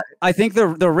would try. Well, I think the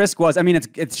risk was, I mean,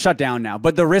 it's shut down now,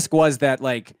 but the risk was that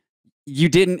like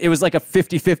it was like a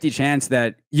 50-50 chance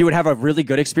that you would have a really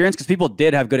good experience, because people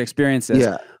did have good experiences.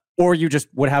 Yeah. Or you just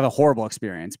would have a horrible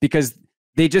experience, because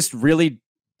they just really,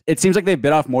 it seems like they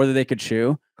bit off more than they could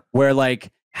chew, where like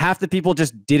half the people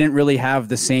just didn't really have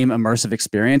the same immersive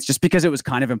experience, just because it was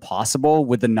kind of impossible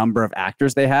with the number of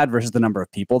actors they had versus the number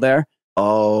of people there.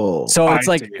 Oh, so it's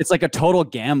like a total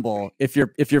gamble if you're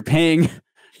paying,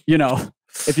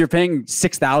 if you're paying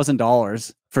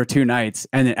 $6,000 for 2 nights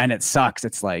and it sucks.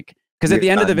 It's like, because at the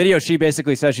end of the video, she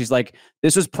basically says, she's like,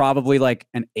 this was probably like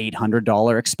an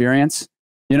 $800 experience,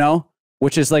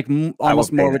 which is like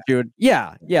almost more what you would.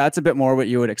 Yeah. It's a bit more what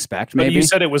you would expect. Maybe. But you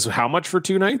said it was how much for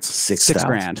 2 nights?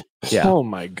 $6,000. Yeah. Oh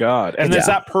my God. And is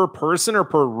that per person or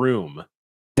per room?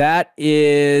 That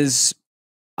is.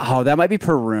 Oh, that might be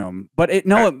per room, but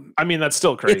I mean, that's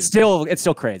still crazy. It's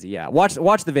still crazy. Yeah.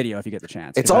 Watch the video if you get the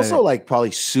chance. It's also like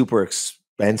probably super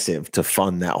expensive to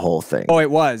fund that whole thing. Oh, it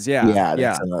was. Yeah. Yeah.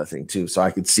 That's another thing too. So I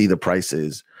could see the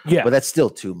prices. Yeah. But that's still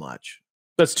too much.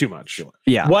 That's too much.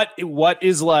 Yeah. What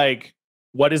is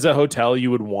a hotel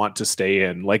you would want to stay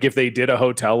in? Like if they did a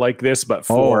hotel like this, but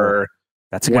for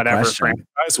that's a good whatever question.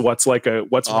 franchise, what's one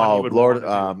you would Lord,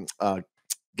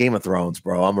 Game of Thrones,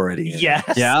 bro. I'm already in.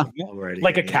 Yes. Yeah. I'm already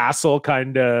like a castle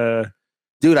kind of.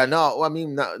 Dude, I know. I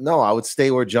mean, no, I would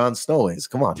stay where Jon Snow is.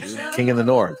 Come on, dude. King of the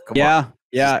North. Come on.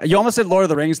 Yeah. You almost said Lord of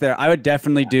the Rings there. I would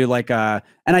definitely do like and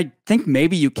I think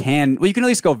maybe you can at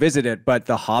least go visit it, but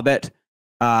the Hobbit,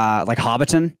 like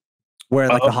Hobbiton, where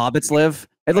like the hobbits live.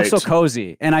 It looks so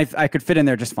cozy, and I could fit in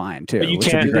there just fine too. But you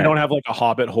can't. They don't have like a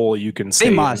Hobbit hole you can stay.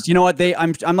 They must. You know what?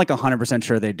 I'm like 100%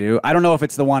 sure they do. I don't know if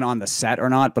it's the one on the set or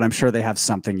not, but I'm sure they have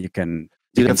something you can.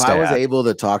 Dude, if I was able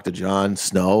to talk to Jon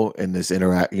Snow in this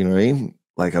interact, you know what I mean?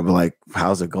 Like I'd be like,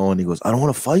 "How's it going?" He goes, "I don't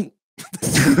want to fight."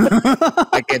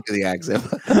 I can't do the accent.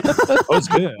 That was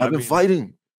good. I've been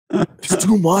fighting. It's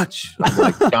too much. I'm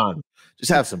like, John,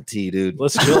 just have some tea, dude.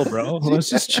 Let's chill, bro. Let's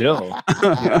just chill.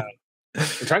 Yeah. I'm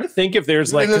trying to think if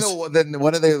there's like. Then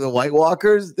what are they? The White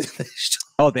Walkers?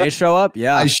 They show up.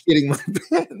 Yeah, I'm shitting my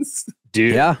pants,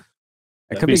 dude. Yeah,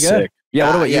 it could be good. Sick. Yeah.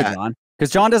 What about you, John?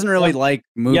 Because John doesn't really like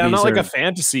movies. Yeah, I'm not like a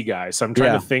fantasy guy, so I'm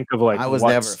trying to think of like. I was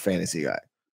never a fantasy guy,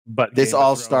 but this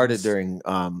all started during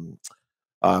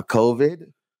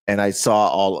COVID, and I saw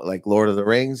all like Lord of the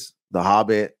Rings, The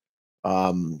Hobbit,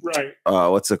 right?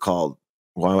 What's it called?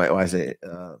 Why is it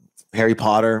Harry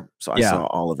Potter? So I saw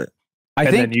all of it. I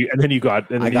think you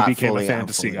became a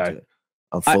fantasy guy.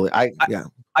 I'm fully.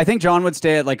 I think John would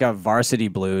stay at like a Varsity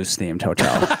Blues themed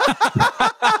hotel.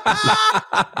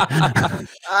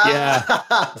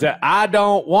 Yeah. I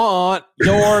don't want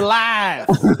your life.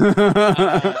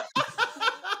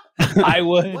 I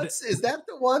would. Is that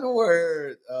the one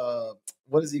where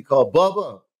what is he called?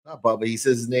 Bubba. Not Bubba. He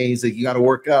says his name. He's like, you got to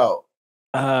work out.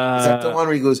 Is that the one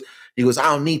where he goes, I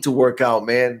don't need to work out,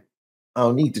 man. I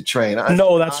don't need to train.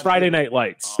 No, that's Friday Night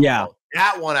Lights. Yeah.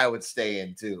 That one I would stay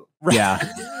in too. Yeah.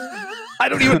 I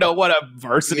don't even know what a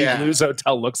Varsity Blues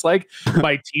hotel looks like.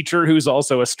 My teacher, who's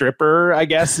also a stripper, I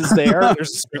guess, is there.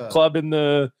 There's a strip club in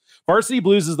the Varsity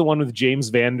Blues is the one with James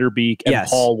Van Der Beek and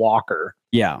Paul Walker.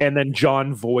 Yeah. And then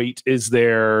John Voight is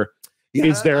there. I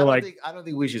don't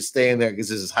think we should stay in there because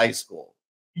this is high school.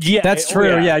 Yeah. That's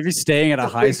true. Yeah. If you're staying at a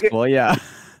high school,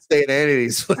 stay in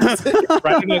entities.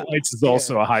 Friday Night Lights is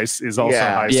also a high school.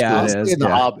 Yeah, it is. In the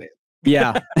Hobbit.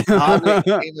 Yeah. Hobbit,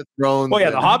 Game of Thrones. Oh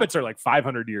yeah, the Hobbits are like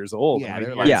 500 years old.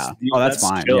 Yeah, Oh, that's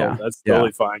fine. Chill. Yeah. That's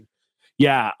totally fine.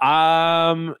 Yeah.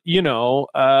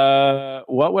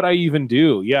 What would I even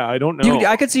do? Yeah, I don't know.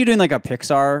 I could see you doing like a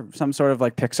Pixar, some sort of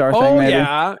like Pixar thing. Maybe.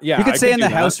 Yeah. You could stay in the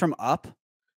house from Up.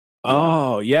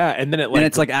 Oh yeah, and then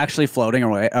it's like actually floating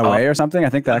away or something. I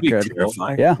think that could.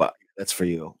 Terrifying. Yeah, but that's for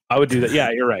you. I would do that. Yeah,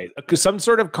 you're right. Some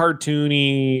sort of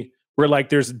cartoony where like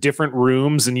there's different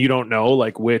rooms and you don't know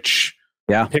like which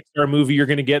Pixar movie you're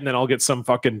gonna get, and then I'll get some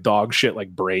fucking dog shit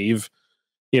like Brave.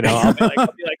 You know, I'll be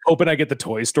like hoping I get the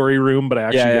Toy Story room, but I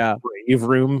actually get the Brave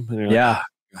room. Yeah.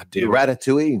 God damn.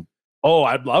 Ratatouille. Oh,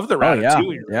 I'd love the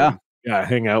Ratatouille. Yeah. Yeah.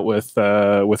 Hang out with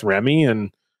Remy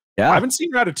and I haven't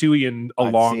seen Ratatouille in a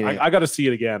long. I got to see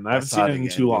it again. I haven't seen it in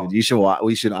too long. Dude. You should watch.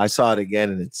 We should. I saw it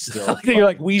again, and it's still. You're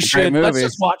like we should. Let's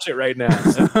just watch it right now.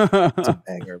 It's a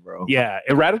banger, bro. Yeah,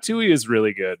 Ratatouille is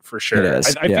really good for sure. It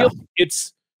is. I feel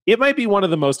it might be one of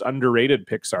the most underrated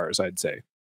Pixar's. I'd say.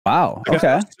 Wow.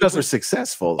 Okay. Super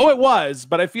successful. Oh, it was,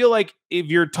 but I feel like if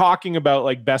you're talking about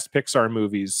like best Pixar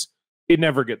movies, it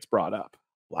never gets brought up.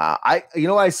 Wow.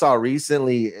 I saw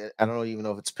recently, I don't even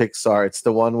know if it's Pixar. It's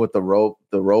the one with the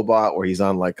robot where he's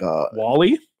on like a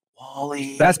WALL-E.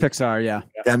 WALL-E. That's Pixar, yeah.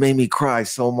 That made me cry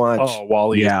so much. Oh,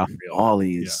 WALL-E. Yeah.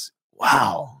 WALL-E is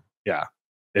wow. Yeah.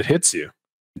 It hits you.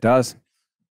 It does.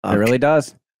 It really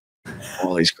does.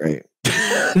 WALL-E's great.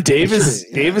 Dave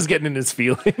is getting in his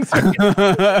feelings.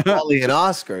 WALL-E an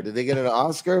Oscar. Did they get an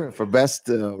Oscar for best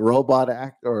robot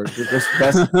actor or just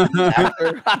best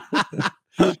actor?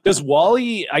 Does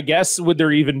WALL-E, I guess, would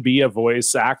there even be a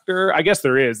voice actor? I guess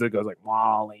there is that goes like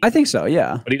WALL-E. I think so,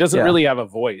 yeah. But he doesn't really have a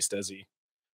voice, does he?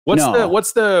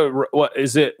 What's the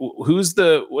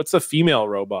female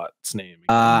robot's name?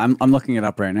 I'm looking it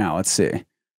up right now. Let's see.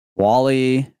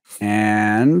 WALL-E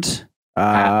and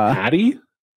Patty?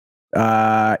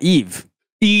 Eve.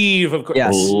 Eve, of course.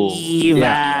 Yes. Eve.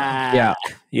 Yeah.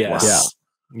 Yes.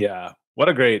 Yeah. What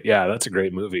a great, that's a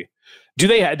great movie.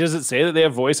 Does it say that they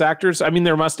have voice actors? I mean,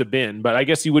 there must have been, but I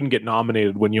guess you wouldn't get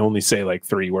nominated when you only say like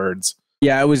 3 words.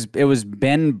 Yeah, it was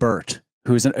Ben Burt,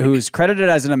 who's credited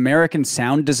as an American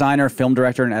sound designer, film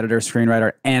director, and editor,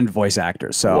 screenwriter, and voice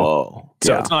actor. So,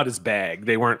 it's not his bag.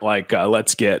 They weren't like,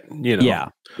 let's get,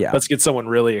 let's get someone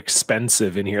really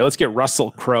expensive in here. Let's get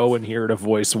Russell Crowe in here to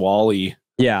voice WALL-E.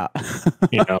 Yeah.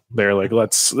 They're like,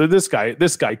 this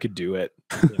guy could do it.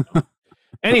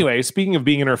 Anyway, speaking of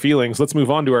being in our feelings, let's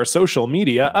move on to our social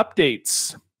media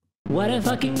updates. What a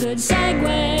fucking good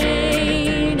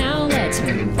segue. Now let's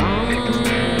move on.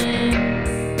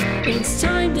 It's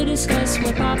time to discuss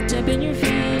what popped up in your feed.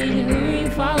 Who are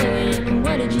you following?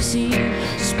 What did you see?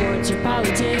 Sports or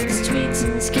politics, tweets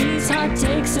and skis, hot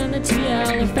takes on the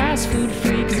TL or fast food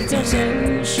freaks. It's our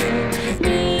social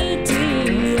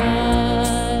media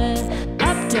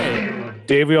update.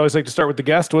 Dave, we always like to start with the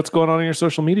guest. What's going on in your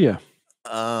social media?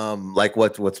 Like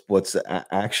what's the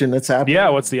action that's happening? Yeah,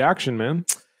 what's the action, man?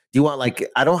 Do you want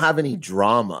I don't have any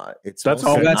drama. That's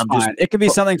fine. It could be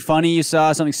something funny you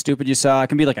saw, something stupid you saw. It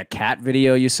can be like a cat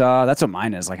video you saw. That's what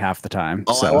mine is like half the time.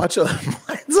 Oh, so. I watch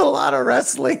mine's a lot of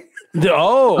wrestling.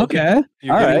 Oh, okay. All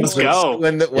right. Let's go.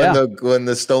 When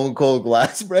the Stone Cold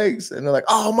glass breaks and they're like,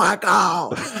 oh my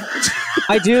God.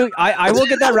 I do. I will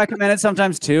get that recommended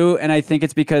sometimes too. And I think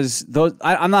it's because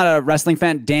I'm not a wrestling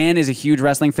fan. Dan is a huge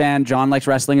wrestling fan. John likes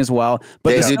wrestling as well.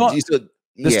 But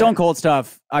the Stone Cold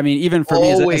stuff, I mean, even for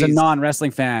me as a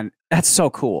non-wrestling fan, that's so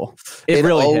cool. It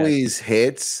really always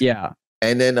hits. Yeah.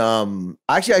 And then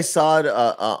actually I saw it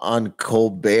on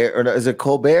Colbert, or is it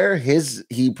Colbert?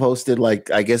 He posted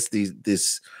I guess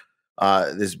this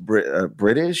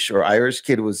British or Irish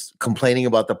kid was complaining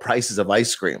about the prices of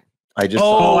ice cream. I've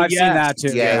seen that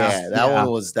too. Yeah. That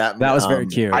was very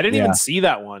cute. I didn't even see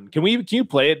that one. Can you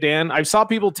play it, Dan? I saw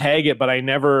people tag it, but I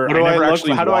never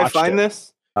actually. How do I find this?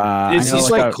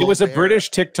 It was a British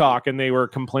TikTok, and they were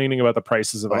complaining about the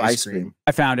prices of ice cream.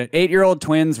 I found it. 8-year-old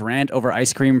twins rant over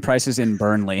ice cream prices in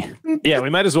Burnley. Yeah, we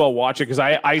might as well watch it because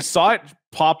I saw it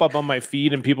pop up on my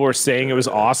feed, and people were saying it was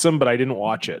awesome, but I didn't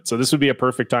watch it. So this would be a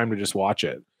perfect time to just watch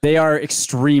it. They are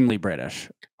extremely British.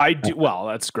 I do. Well,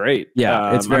 that's great.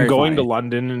 Yeah, it's very I'm going funny. to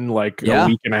London in a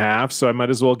week and a half, so I might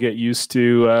as well get used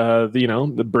to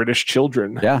the British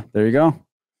children. Yeah, there you go.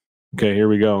 Okay, here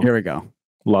we go.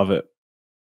 Love it.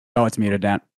 Oh, it's muted,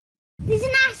 Dan. There's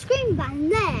an ice cream van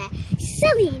there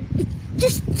selling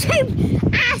just 2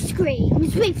 ice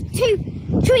creams with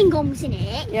 2 chewing gums in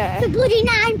it. Yeah. For bloody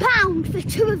 £9 for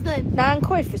 2 of them.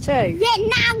 £9 for 2? Yeah,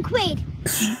 £9.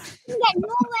 You get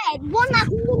nowhere. One ice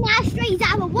cream is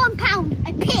either £1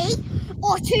 a pea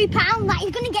or £2. Like,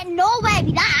 you're gonna get nowhere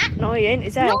with that. No, you ain't,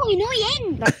 is it? No, you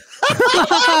ain't.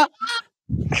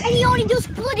 And he only does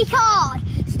bloody card.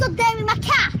 Stood there with my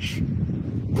cash.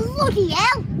 Bloody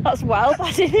hell. That's well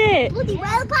bad, isn't it? Bloody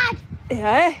well bad.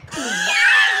 Yeah.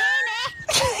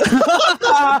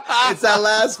 It's that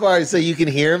last part. So you can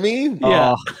hear me?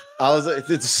 Yeah. I was like,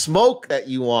 it's smoke that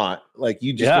you want. Like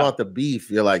you just want the beef.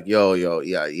 You're like, yo,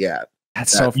 yeah.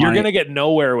 That's so funny. You're gonna get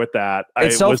nowhere with that.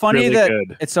 It's so funny that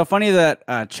it's so funny that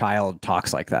a child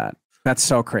talks like that. That's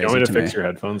so crazy. You want me to to fix your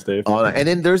headphones, Dave? And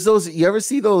then there's those. You ever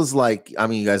see those? Like, I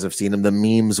mean, you guys have seen them. The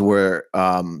memes where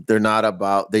they're not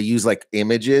about. They use like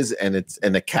images, and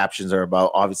the captions are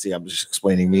about. Obviously, I'm just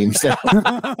explaining memes now.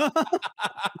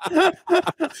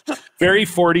 Very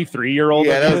 43-year-old.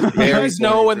 Yeah, you guys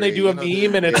know when they do a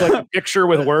meme and it's like a picture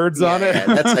with words on it.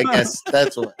 That's I guess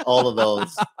that's what all of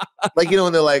those. Like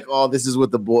when they're like, oh, this is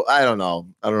what the boy. I don't know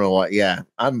what. Yeah,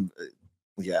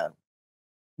 yeah.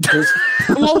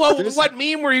 What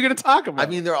meme were you going to talk about? I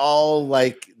mean, they're all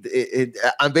like,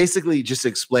 I'm basically just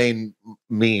explaining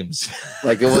memes.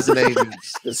 Like, it wasn't anything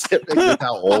specific with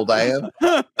how old I am.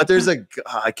 But there's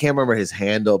I can't remember his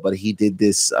handle, but he did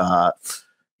this.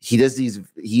 He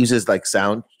uses like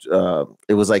sound.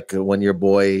 It was like when your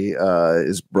boy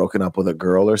is broken up with a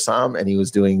girl or something, and he was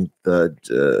doing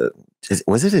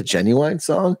was it a Genuine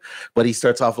song? But he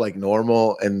starts off like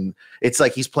normal, and it's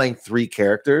like he's playing 3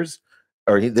 characters.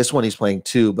 Or this one he's playing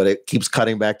 2, but it keeps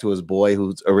cutting back to his boy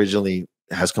who originally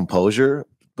has composure.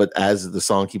 But as the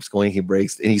song keeps going, he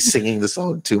breaks and he's singing the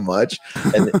song too much.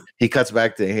 And he cuts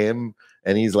back to him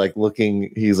and he's like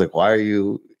looking, he's like, why are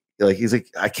you like, he's like,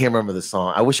 I can't remember the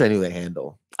song. I wish I knew the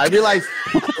handle. I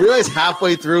realized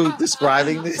halfway through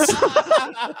describing this,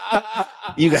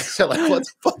 you guys are like, what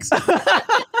the fuck's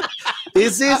that?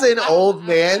 This is an old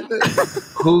man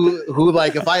who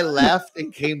like, if I left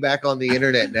and came back on the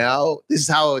internet now, this is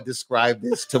how I would describe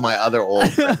this to my other old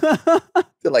friends.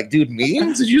 They're like, dude,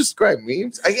 memes? Did you describe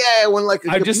memes? Yeah, when like a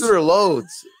computer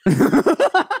loads.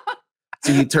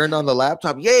 So you turned on the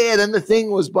laptop. Yeah, then the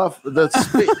thing was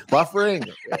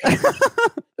buffering.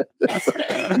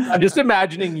 I'm just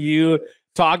imagining you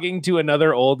talking to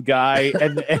another old guy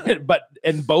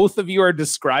and both of you are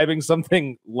describing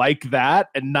something like that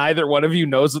and neither one of you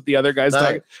knows what the other guy's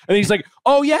talking. And he's like,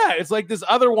 oh yeah, it's like this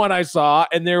other one I saw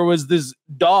and there was this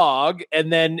dog and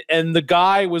the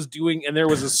guy was doing and there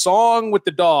was a song with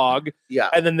the dog. Yeah.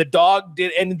 And then the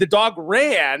dog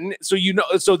ran. So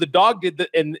the dog did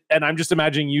and I'm just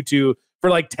imagining you two for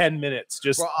like 10 minutes.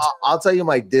 Just Bro, I'll tell you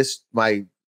my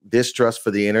distrust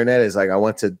for the internet is like I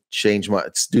went to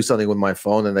do something with my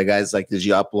phone and the guy's like, did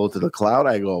you upload to the cloud?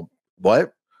 I go,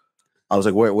 what? I was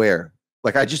like, where?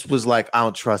 Like I just was like, I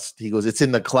don't trust. He goes, it's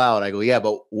in the cloud. I go, yeah,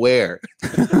 but where?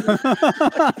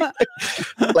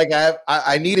 Like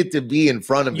I needed to be in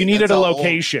front of me. You needed a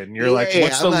location. You're like,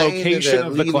 what's the location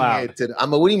of the cloud?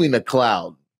 I'm like, what do you mean the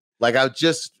cloud? Like and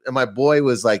my boy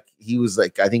was like,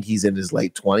 I think he's in his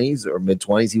late 20s or mid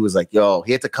 20s. He was like, yo,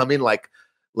 he had to come in like,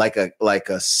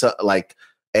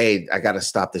 hey, I got to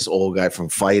stop this old guy from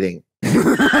fighting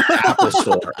Apple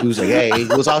store. He was like, hey, he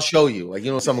goes, I'll show you. Like,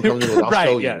 someone comes in, I'll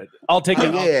show you. I'll take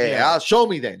it. I'll show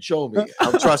me then. Show me.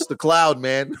 I'll trust the cloud,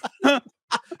 man.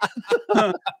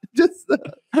 I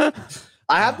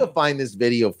have to find this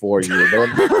video for you.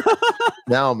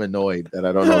 Now I'm annoyed that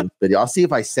I don't know the video. I'll see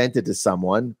if I sent it to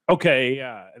someone. Okay,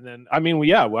 yeah. And then, I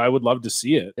would love to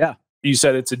see it. Yeah. You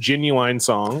said it's a Genuine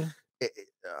song.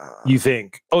 You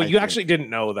think? Oh, you actually didn't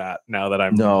know that. Now that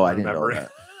I'm I didn't know that.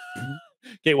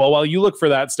 Okay, well, while you look for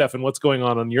that, Stefan, what's going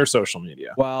on your social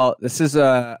media? Well, this is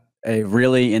a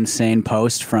really insane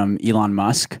post from Elon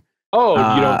Musk. Oh,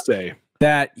 you don't say.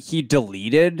 That he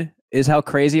deleted is how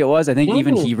crazy it was. I think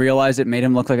even he realized it made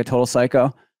him look like a total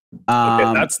psycho.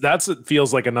 Okay, it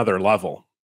feels like another level.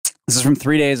 This is from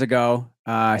 3 days ago.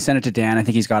 I sent it to Dan. I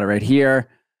think he's got it right here.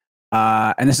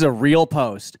 And this is a real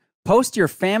post. Post your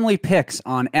family pics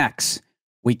on X.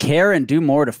 We care and do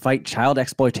more to fight child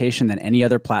exploitation than any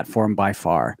other platform by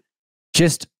far.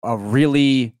 Just a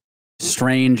really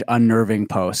strange, unnerving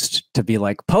post to be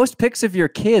like, post pics of your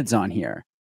kids on here.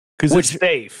 Because it's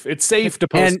safe. It's safe to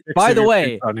post pics by the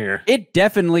way, on here. It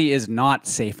definitely is not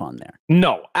safe on there.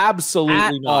 No,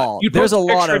 absolutely not. All. You post a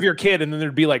picture of your kid and then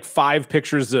thered be like 5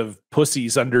 pictures of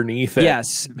pussies underneath it.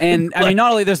 Yes. And I mean, not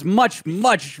only there's much,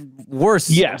 much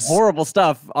worse, horrible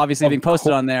stuff obviously being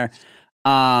posted on there.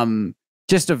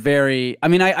 Just a very,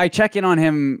 I check in on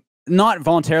him, not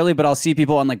voluntarily, but I'll see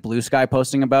people on like Blue Sky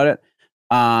posting about it.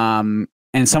 And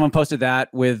someone posted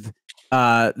that with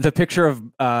the picture of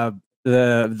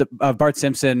Bart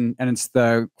Simpson, and it's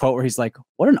the quote where he's like,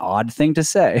 "What an odd thing to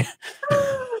say."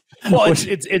 Well,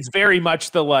 it's very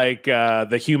much the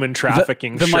the human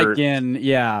trafficking the shirt. Mike Ginn,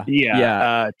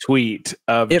 tweet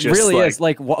of it just really is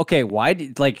okay.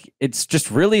 Why? It's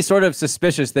just really sort of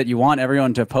suspicious that you want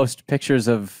everyone to post pictures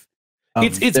of.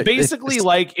 It's basically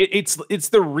it's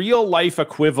the real life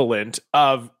equivalent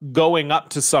of going up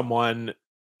to someone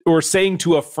or saying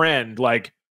to a friend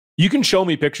like, you can show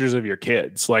me pictures of your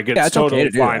kids. Like it's totally okay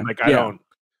to fine. do Like I don't.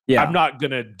 Yeah. I'm not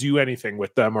gonna do anything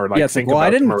with them or think well, about I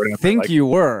didn't them or whatever. think you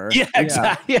were. Yeah,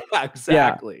 exactly. Yeah,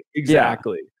 exactly.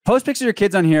 Exactly. Post pictures of your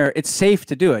kids on here. It's safe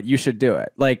to do it. You should do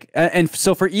it. And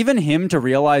so for even him to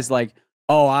realize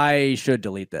oh, I should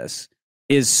delete this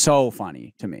is so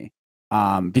funny to me.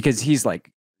 Because he's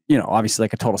obviously a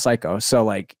total psycho. So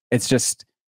it's just,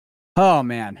 oh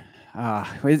man.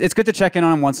 It's good to check in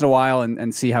on him once in a while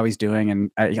and see how he's doing.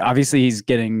 And obviously he's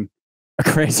getting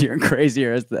crazier and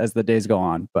crazier as the days go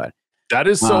on. But that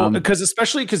is so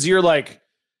especially because you're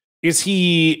is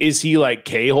he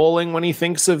K-holing when he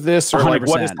thinks of this or 100%.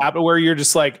 What has happened where you're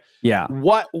just what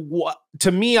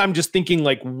to me, I'm just thinking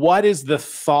what is the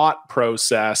thought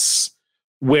process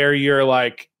where you're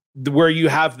where you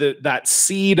have that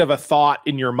seed of a thought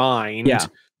in your mind. Yeah.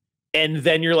 And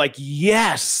then you're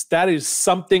yes, that is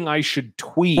something I should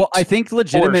tweet. Well, I think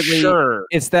legitimately sure.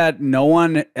 It's that no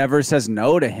one ever says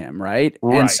no to him, right?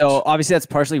 And so obviously that's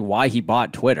partially why he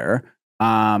bought Twitter,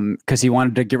 because he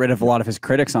wanted to get rid of a lot of his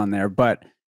critics on there. But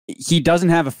he doesn't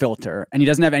have a filter, and he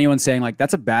doesn't have anyone saying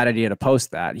that's a bad idea to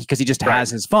post that, because he just has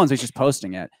his phone, so he's just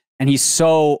posting it, and he's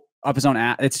so up his own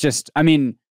ass. It's just, I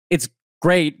mean, it's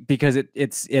great because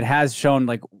it has shown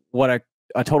what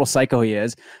a total psycho he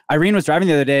is. Irene was driving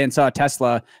the other day and saw a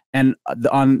Tesla, and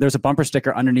there's a bumper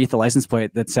sticker underneath the license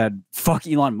plate that said "fuck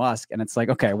Elon Musk," and it's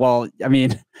okay, well, I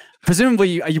mean,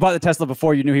 presumably you bought the Tesla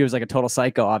before you knew he was a total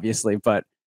psycho, obviously, but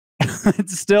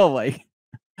it's still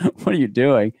what are you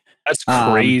doing? That's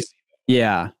crazy.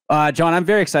 Yeah, John, I'm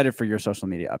very excited for your social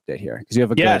media update here because you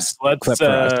have a good clip for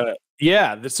us.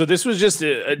 Yeah, so this was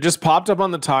just popped up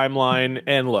on the timeline,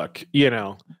 and look,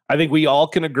 I think we all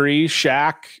can agree,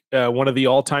 Shaq, one of the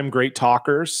all-time great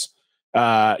talkers,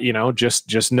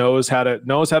 just knows how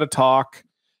to talk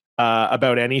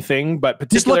about anything, but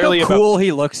particularly just look how cool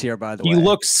he looks here. By the way, he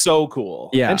looks so cool.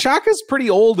 Yeah, and Shaq is pretty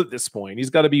old at this point. He's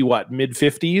got to be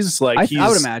mid-50s. I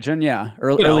would imagine,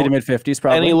 early to mid-50s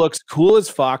probably. And he looks cool as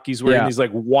fuck. He's wearing these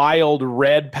wild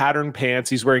red pattern pants.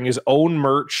 He's wearing his own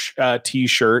merch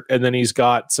t-shirt, and then he's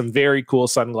got some very cool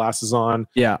sunglasses on.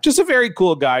 Yeah, just a very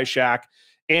cool guy, Shaq.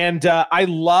 And I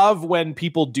love when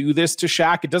people do this to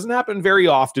Shaq. It doesn't happen very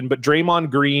often, but Draymond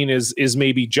Green is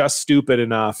maybe just stupid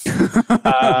enough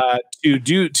to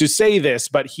say this.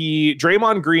 But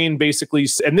Draymond Green basically,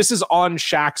 and this is on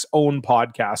Shaq's own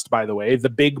podcast, by the way, the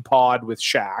Big Pod with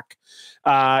Shaq.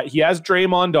 He has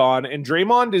Draymond on, and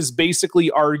Draymond is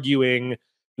basically arguing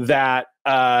that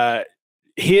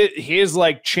his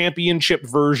championship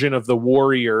version of the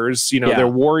Warriors, their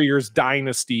Warriors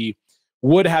dynasty,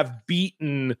 would have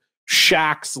beaten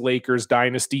Shaq's Lakers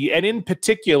dynasty, and in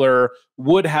particular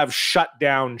would have shut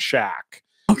down Shaq.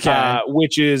 Okay,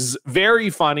 which is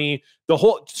very funny.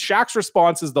 Shaq's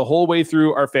responses the whole way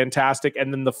through are fantastic,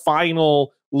 and then the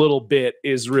final little bit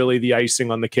is really the icing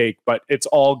on the cake. But it's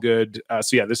all good.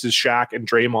 So yeah, this is Shaq and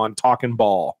Draymond talking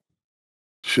ball.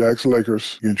 Shaq's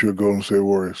Lakers get you a Golden State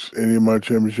Warriors. Any of my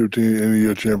championship team, any of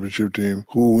your championship team,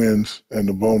 who wins? And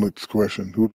the bonus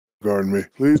question: who guarding me?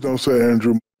 Please don't say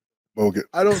Andrew Bogut.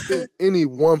 I don't think any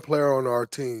one player on our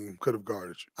team could have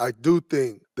guarded you. I do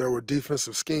think there were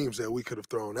defensive schemes that we could have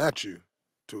thrown at you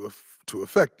to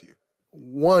affect you.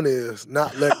 One is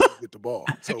not letting you get the ball.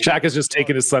 So Shaq is just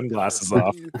taking his sunglasses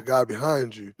off. The guy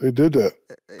behind you. They did that.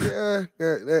 Yeah,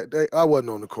 I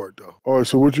wasn't on the court, though. All right,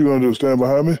 so what you going to do, stand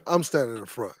behind me? I'm standing in the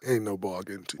front. Ain't no ball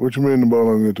getting to you. What you mean the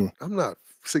ball ain't getting to me? I'm not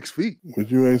 6 feet. But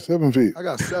you ain't 7 feet. I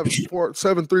got 7'3"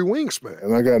 wingspan.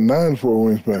 And I got 9'4"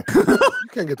 wingspan. You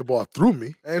can't get the ball through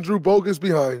me. Andrew Bogut's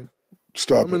behind.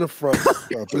 Stop I'm in the front.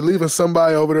 We're leaving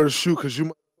somebody over there to shoot because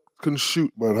you couldn't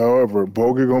shoot. But however,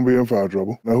 Bogut going to be in foul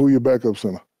trouble. Now, who your backup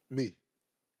center? Me.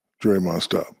 Draymond,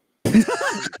 stop.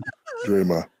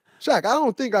 Draymond. Shaq, I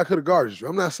don't think I could have guarded you.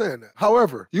 I'm not saying that.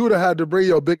 However, you would have had to bring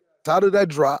your big out of that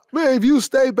drop. Man, if you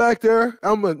stay back there,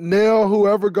 I'm going to nail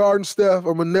whoever guarding Steph.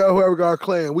 I'm going to nail whoever guarding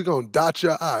Clay, and we're going to dot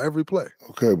your eye every play.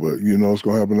 Okay, but you know what's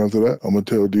going to happen after that? I'm going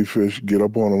to tell D-Fish, get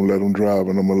up on him, let him drive,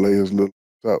 and I'm going to lay his little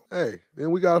out. Hey,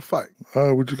 then we got to fight. All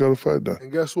right, we just got to fight then.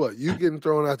 And guess what? You getting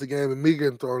thrown out the game and me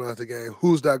getting thrown out the game,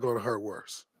 who's that going to hurt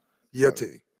worse? Your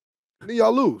team. Then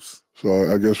y'all lose.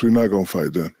 So I guess we're not going to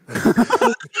fight then.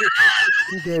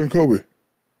 Who's guarding Kobe?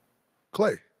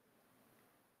 Clay.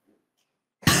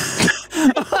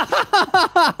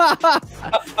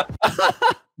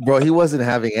 Bro, he wasn't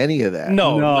having any of that.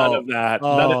 No, none of that.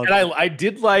 And I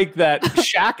did like that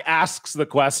Shaq asks the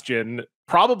question,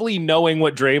 probably knowing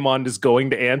what Draymond is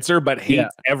going to answer, but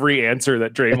hates every answer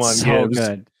that Draymond gives.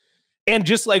 Good. And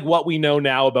just like what we know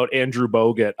now about Andrew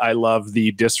Bogut, I love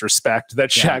the disrespect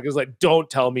that Shaq is like, don't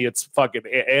tell me it's fucking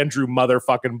Andrew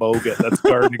motherfucking Bogut that's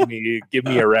guarding me. Give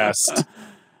me a rest.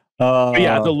 But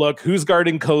yeah, the look, who's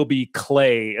guarding Kobe?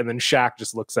 Clay. And then Shaq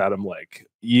just looks at him like,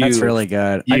 that's really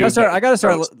good. I gotta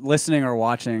start listening or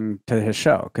watching to his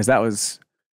show, because that was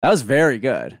very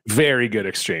good. Very good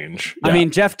exchange. I mean,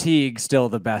 Jeff Teague still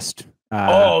the best. He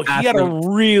had a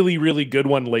really, really good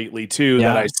one lately too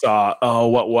that I saw. Oh,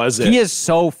 what was it? He is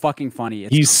so fucking funny.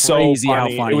 He's so funny. How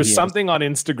funny. It was something on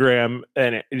Instagram,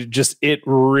 and it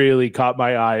really caught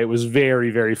my eye. It was very,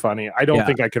 very funny. I don't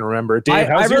think I can remember it. Dave,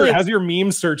 how's your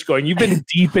meme search going? You've been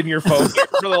deep in your phone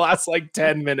for the last like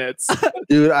 10 minutes.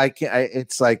 Dude, I can't.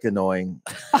 It's like annoying.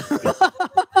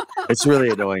 It's really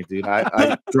annoying, dude.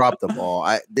 I dropped the ball.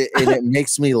 And it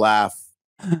makes me laugh.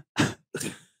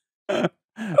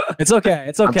 It's okay.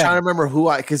 It's okay. I'm trying to remember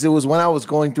because it was when I was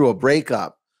going through a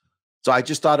breakup. So I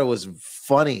just thought it was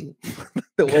funny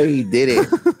the way he did it.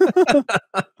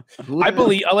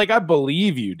 I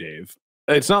believe you, Dave.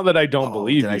 It's not that I don't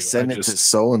believe you. I send it to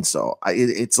so and so.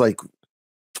 It's like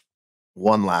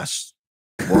one last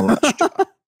shot.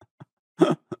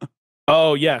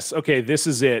 Oh yes. Okay, this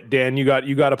is it. Dan, you got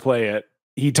to play it.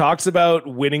 He talks about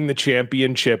winning the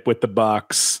championship with the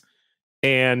Bucks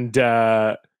and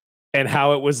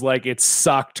how it was like it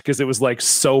sucked because it was like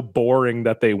so boring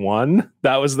that they won.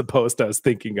 That was the post I was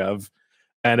thinking of,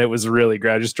 and it was really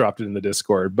great. I just dropped it in the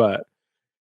Discord, but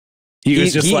he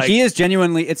is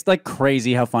genuinely. It's like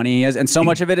crazy how funny he is, and so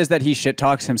much of it is that he shit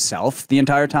talks himself the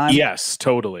entire time. Yes,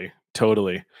 totally.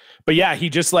 But yeah, he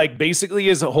just like basically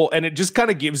is a whole, and it just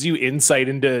kind of gives you insight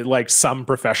into like some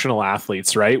professional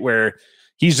athletes, right? Where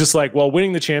he's just like, well,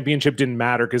 winning the championship didn't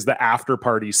matter because the after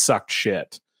party sucked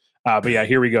shit. But yeah,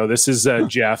 here we go. This is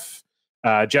Jeff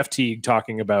Teague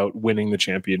talking about winning the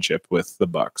championship with the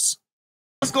Bucks.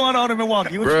 What's going on in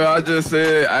Milwaukee? Bro, I just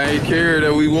said I ain't care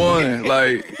that we won.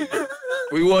 Like,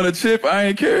 we won a chip. I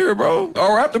ain't care, bro.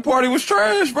 Our after party was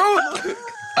trash, bro.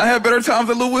 I had better times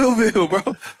at Louisville,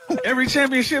 bro. Every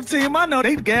championship team I know,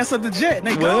 they gas up the jet and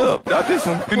they go. Not this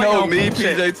one. You know, me,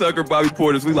 PJ Tucker, Bobby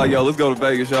Portis, we like, yo, let's go to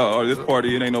Vegas, y'all. Or this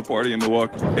party, it ain't no party in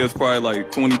Milwaukee. It was probably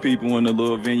like 20 people in the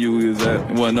little venue we was at.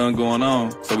 There wasn't nothing going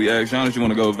on. So we asked Giannis, you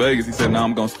want to go to Vegas? He said, nah,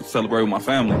 I'm going to celebrate with my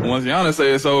family. And once Giannis said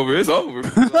it's over, it's over.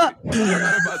 I got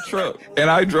my truck. And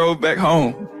I drove back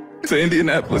home to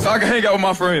Indianapolis so I can hang out with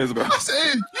my friends, bro. I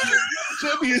said,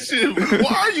 championship,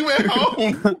 why are you at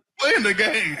home playing the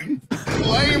game?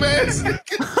 Lame ass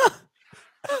nigga.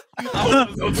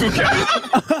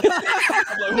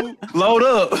 Load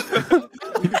up.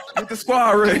 Get the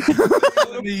squad ready.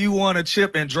 You won a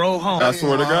chip and drove home. I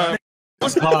swear to God.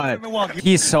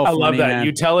 He's so funny. I love that. Man.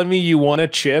 You telling me you won a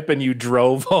chip and you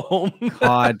drove home?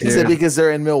 God, dude. Is it because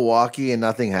they're in Milwaukee and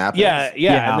nothing happens? Yeah.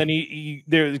 And then he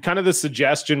there kind of the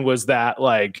suggestion was that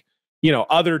like, you know,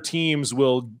 other teams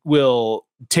will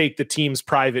take the team's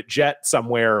private jet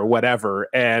somewhere or whatever.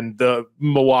 And the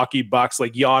Milwaukee Bucks,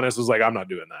 like Giannis was like, I'm not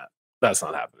doing that. That's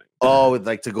not happening. Oh,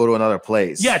 like to go to another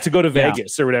place. Yeah, to go to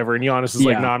Vegas or whatever. And Giannis is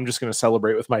like, no, I'm just going to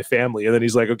celebrate with my family. And then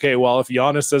he's like, okay, well, if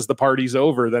Giannis says the party's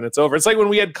over, then it's over. It's like when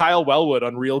we had Kyle Wellwood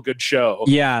on Real Good Show.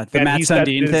 Yeah, the Matt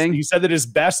Sundin thing. He said that his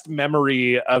best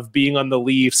memory of being on the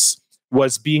Leafs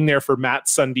was being there for Matt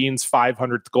Sundin's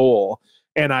 500th goal.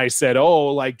 And I said,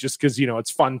 oh, like, just because, you know,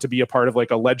 it's fun to be a part of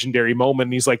like a legendary moment.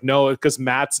 And he's like, no, because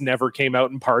Matt's never came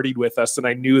out and partied with us. And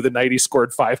I knew the night he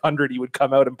scored 500, he would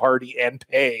come out and party and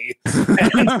pay.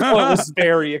 And so it was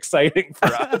very exciting for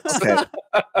us.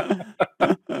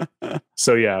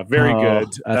 So, yeah, very good.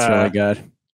 That's really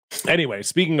good. Anyway,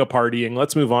 speaking of partying,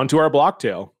 let's move on to our block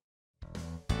tale.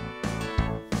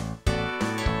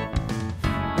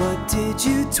 What did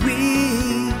you tweet?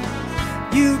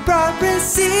 You brought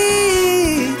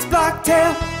receipts,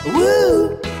 Blocktail,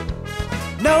 woo!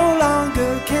 No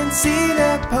longer can see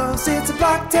the post, it's a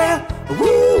Blocktail,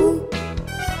 woo!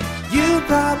 You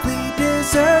probably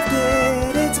deserved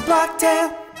it, it's a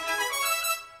Blocktail.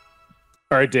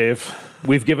 All right, Dave,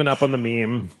 we've given up on the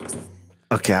meme.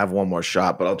 Okay, I have one more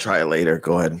shot, but I'll try it later.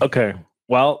 Go ahead. Okay.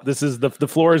 Well, this is the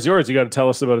floor is yours. You got to tell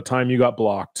us about a time you got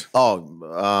blocked.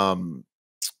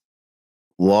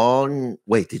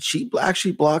 Wait, did she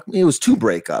actually block me? It was 2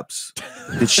 breakups.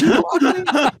 Did she block me?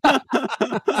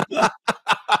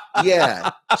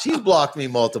 Yeah, she's blocked me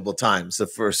multiple times, the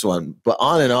first one, but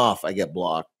on and off I get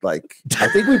blocked. Like, I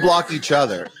think we block each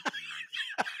other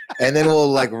and then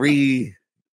we'll like rekindle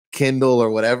rekindle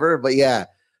or whatever. But yeah,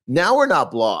 now we're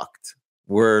not blocked.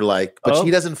 We're like, but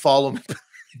she doesn't follow me.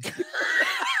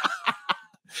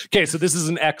 Okay, so this is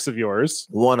an ex of yours.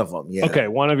 One of them, yeah. Okay,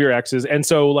 one of your exes. And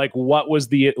so, like, what was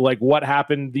what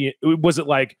happened? Was it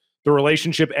like the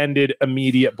relationship ended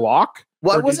immediate block?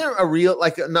 Well, it wasn't a real,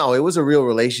 no, it was a real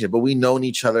relationship, but we known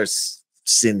each other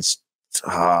since,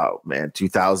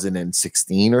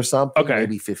 2016 or something,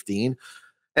 maybe 15.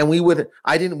 And we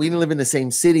didn't live in the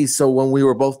same city. So when we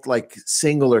were both like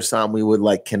single or something, we would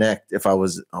like connect if I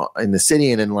was in the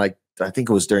city. And then like, I think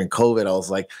it was during COVID, I was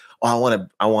like, oh,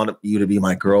 I want you to be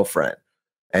my girlfriend.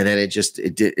 And then it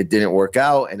didn't work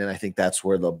out. And then I think that's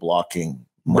where the blocking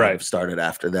might have started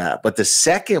after that. But the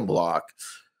second block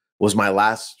was my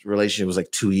last relationship. It was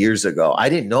like 2 years ago. I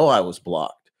didn't know I was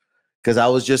blocked because I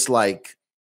was just like,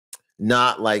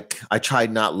 I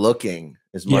tried not looking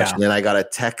as much. Yeah. And then I got a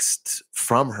text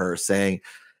from her saying,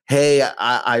 hey,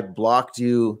 I blocked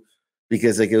you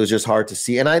because like it was just hard to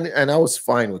see. And I was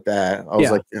fine with that. I was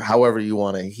like, however you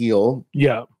want to heal.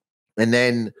 Yeah. And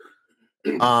then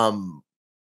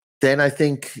I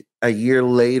think a year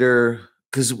later,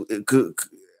 because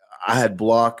I had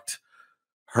blocked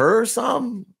her or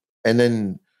something, and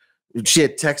then she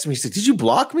had texted me, she said, did you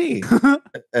block me?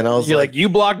 And I was like, you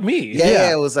blocked me.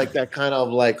 Yeah, it was like that kind of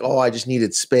like, oh, I just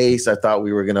needed space. I thought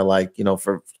we were gonna like,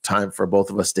 for time for both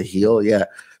of us to heal. Yeah.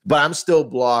 But I'm still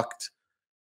blocked.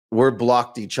 We're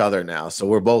blocked each other now. So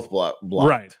we're both blocked.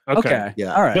 Right. Okay.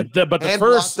 Yeah. All right. But the and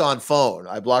first blocked on phone.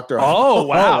 I blocked her on Oh phone.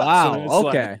 wow. wow. So it's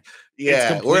Okay. like-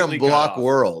 Yeah, we're in completely cut block off.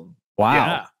 world. Wow.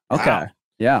 Yeah. Okay. Wow.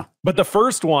 Yeah. But the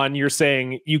first one, you're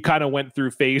saying you kind of went through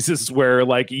phases where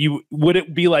like would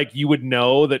it be like you would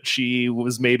know that she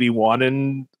was maybe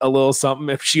wanting a little something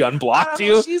if she unblocked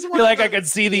you? You're like, I could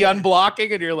see the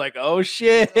unblocking and you're like, oh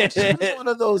shit. She's one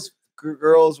of those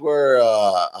girls where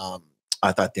I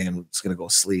thought Dan was gonna go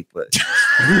sleep, but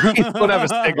He don't have a I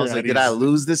was like, cigarette. did I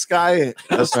lose this guy?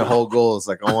 That's my whole goal. It's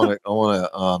like I want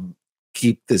to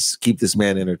keep this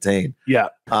man entertained. Yeah.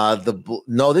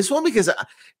 This one because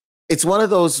it's one of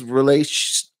those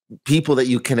people that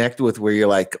you connect with where you're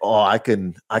like, oh, I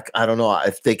don't know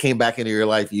if they came back into your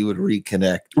life, you would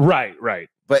reconnect. Right.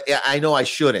 But yeah, I know I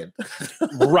shouldn't.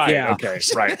 Right. Yeah. Okay.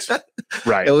 Right.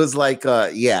 Right. It was like,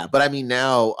 yeah. But I mean,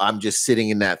 now I'm just sitting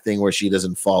in that thing where she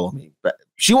doesn't follow me, but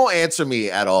she won't answer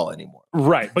me at all anymore.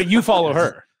 Right. But you follow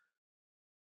her.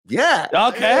 Yeah.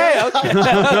 Okay.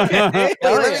 Hey,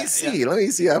 let me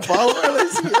see. I follow her. Let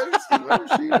me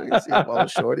see. I follow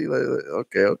Shorty.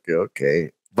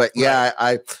 Okay. But yeah,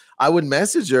 I would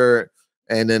message her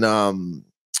and then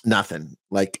nothing.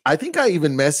 Like I think I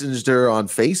even messaged her on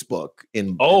Facebook.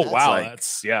 Oh wow. Like,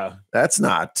 that's that's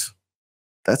not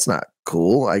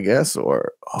cool, I guess.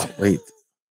 Or wait.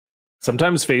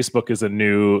 Sometimes Facebook is a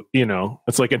new,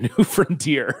 it's like a new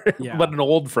frontier, but an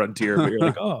old frontier. But you're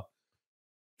like,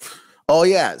 oh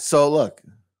yeah. So look.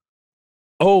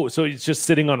 Oh, so he's just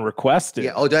sitting on requested.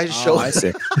 Yeah. Oh, did I just show? I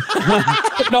see.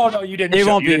 No, you didn't. It show,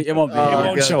 won't you be. didn't- It won't be. It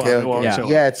won't show up. It won't show up.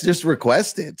 Yeah, it's just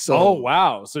requested. So Oh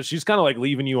wow. So she's kind of like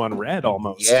leaving you on red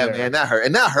almost. yeah, there. man, that hurt.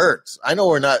 And that hurts. I know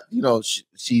we're not,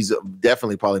 she's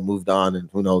definitely probably moved on and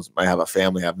who knows, might have a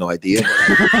family. I have no idea.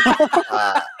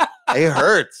 But, it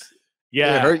hurts.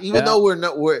 Yeah. It hurt. Even though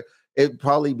it'd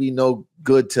probably be no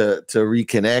good to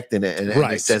reconnect in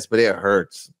a sense, but it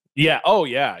hurts. Yeah. Oh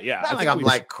yeah. Yeah. Not like I'm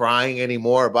like crying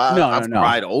anymore, but I've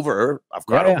cried over her. I've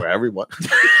cried over everyone.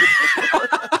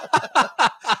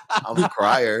 I'm a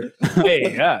crier.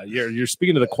 Hey, yeah, you're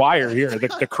speaking to the choir here.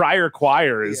 The crier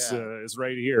choir is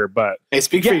right here. But hey,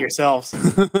 speak for yourselves.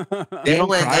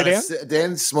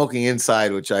 Dan's smoking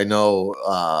inside, which I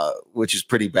know, which is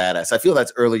pretty badass. I feel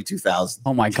that's early 2000s.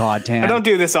 Oh my god, Dan! I don't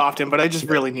do this often, but I just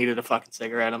really needed a fucking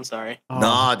cigarette. I'm sorry.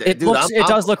 Nah, It dude, it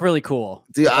does look really cool.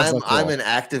 Dude, It does look cool. I'm an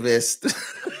activist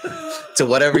to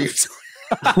whatever you're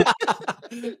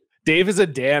doing. Dave is a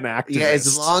Dan activist. Yeah,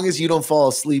 as long as you don't fall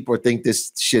asleep or think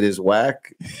this shit is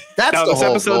whack. That's No, the this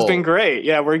whole episode's goal. been great.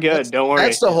 Yeah, we're good. Don't worry.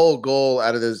 That's the whole goal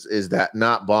out of this is that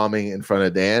not bombing in front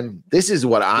of Dan. This is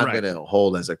what I'm Right. gonna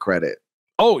hold as a credit.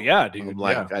 Oh yeah, dude. I'm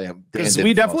like, I am because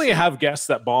we definitely have guests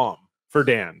that bomb for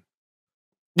Dan.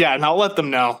 Yeah, and I'll let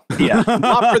them know. Yeah,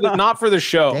 not for the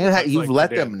show. Dan, but, you've like,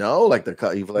 let them know, like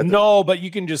you've let them No, but I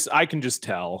can just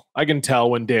tell. I can tell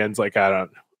when Dan's like,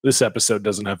 this episode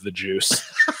doesn't have the juice.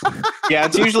 Yeah,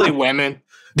 it's usually women.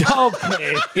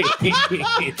 Okay.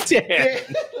 Dan.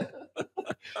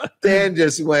 Dan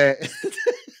just went.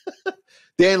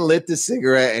 Dan lit the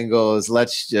cigarette and goes,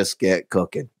 "Let's just get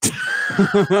cooking."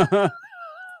 Cat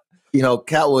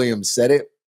Williams said it.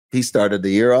 He started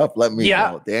the year off. Let me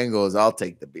know. Dan goes, "I'll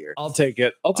take the beer. I'll take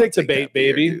it. I'll take the bait,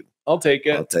 baby." Dude. I'll take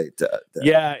it. I'll take that.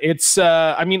 Yeah, it's.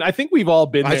 I mean, I think we've all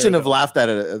been. I shouldn't have laughed at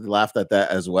it. Laughed at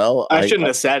that as well. I shouldn't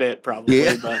have said it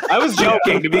probably, but I was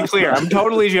joking. To be clear, I'm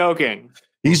totally joking.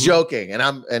 He's joking,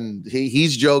 and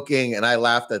he's joking, and I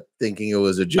laughed at thinking it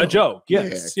was a joke. A joke,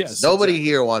 yes, yes. Nobody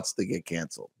here wants to get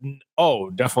canceled.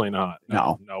 Oh, definitely not.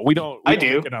 No, we don't. I don't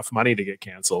do. make enough money to get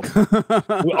canceled.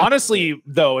 Honestly,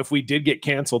 though, if we did get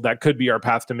canceled, that could be our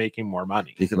path to making more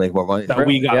money. You can make more money. That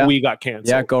we got canceled.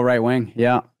 Yeah, go right wing.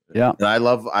 Yeah, yeah. And I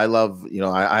love. You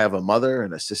know, I have a mother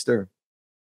and a sister.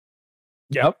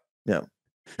 Yep. Yeah.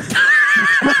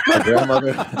 My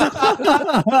grandmother.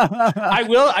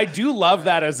 I do love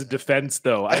that as a defense,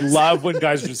 though. I love when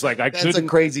guys are just like, That's a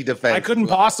crazy defense. I couldn't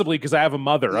possibly because I have a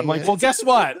mother. I'm like, well, guess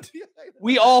what?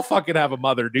 We all fucking have a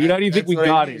mother, dude. How do you think we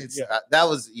got it? That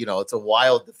was, you know, it's a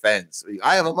wild defense.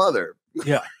 I have a mother.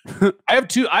 Yeah. I have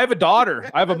two. I have a daughter.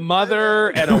 I have a mother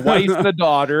and a wife and a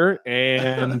daughter,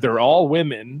 and they're all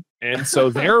women. And so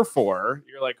therefore,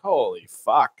 you're like, holy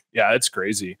fuck. Yeah, it's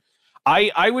crazy.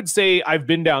 I would say I've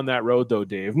been down that road though,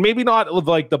 Dave. Maybe not with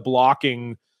like the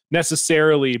blocking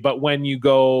necessarily, but when you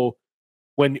go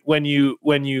when you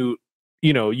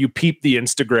peep the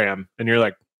Instagram and you're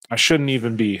like, I shouldn't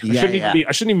even be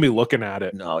looking at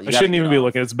it. No, I shouldn't even be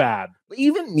looking. It's bad. But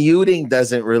even muting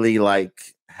doesn't really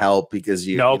like help because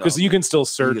you can still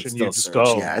search and you just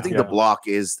go. Yeah, I think the block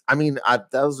is. I mean, I'm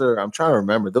trying to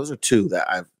remember. Those are two that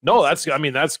I've. No,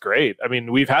 that's great. I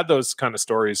mean, we've had those kind of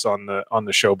stories on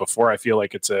the show before. I feel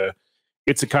like it's a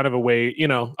kind of a way. You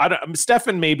know,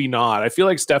 Stefan maybe not. I feel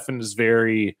like Stefan's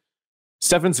very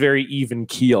even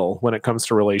keel when it comes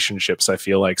to relationships. I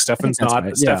feel like Stefan's not.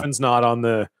 Right. Stefan's not on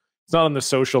the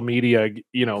social media.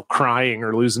 You know, crying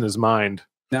or losing his mind.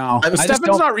 No,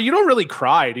 Stefan's not. You don't really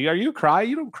cry, do you? Are you a cry?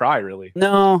 You don't cry, really.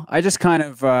 No, I just kind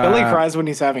of. Billy cries when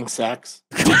he's having sex.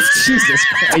 Jesus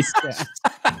Christ!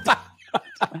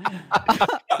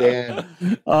 Dan.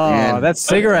 Oh, that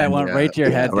cigarette went right to your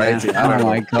head. Right. Oh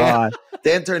my god!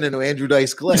 Dan turned into Andrew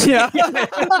Dice Clay. Yeah. With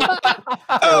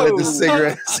the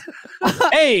cigarettes.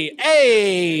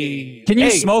 Hey! Can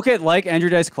you smoke it like Andrew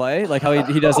Dice Clay? Like how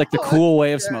he does like the cool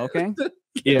way of smoking?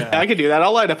 Yeah, I could do that.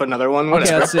 I'll light up another one.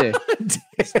 Whatever. Okay,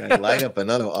 let's see. Light up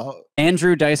another one. Oh.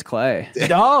 Andrew Dice Clay.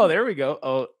 Oh, there we go.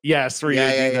 Oh, yes.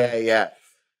 Yeah.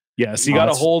 Yes, you got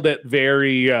to hold it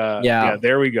very. Yeah,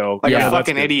 there we go. Like a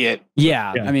fucking idiot.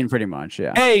 Yeah, I mean, pretty much.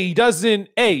 Yeah. Hey, he doesn't.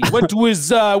 Hey, went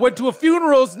to a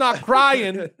funeral, is not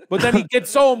crying, but then he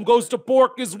gets home, goes to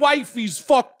pork his wife. He's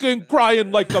fucking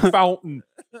crying like a fountain.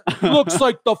 He looks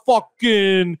like the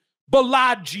fucking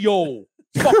Bellagio.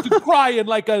 Fucking crying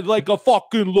like a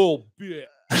fucking little bitch.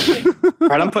 All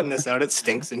right, I'm putting this out. It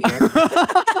stinks in here.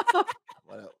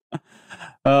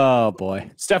 Oh boy,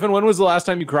 Stefan, when was the last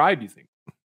time you cried? Do you think?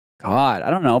 God, I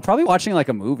don't know. Probably watching like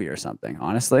a movie or something.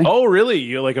 Honestly. Oh, really?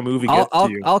 You like a movie?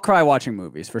 I'll cry watching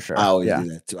movies for sure. I always do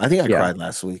that too. I think I cried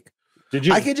last week. Did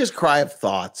you? I could just cry of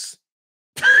thoughts.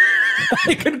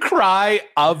 I can cry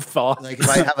of thoughts. Like if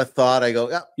I have a thought, I go,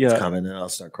 it's coming, and I'll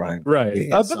start crying. Right.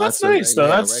 But that's nice, though.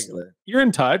 That's regular. You're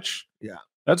in touch. Yeah,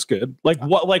 that's good. Like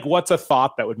what? Like what's a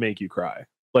thought that would make you cry?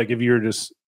 Like if you're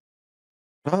just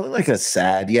probably like a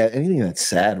sad. Yeah, anything that's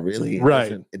sad, really.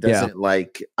 Right. It doesn't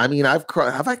like. I mean, I've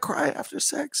cried. Have I cried after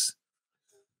sex?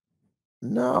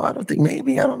 No, I don't think.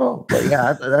 Maybe I don't know. But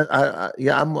yeah,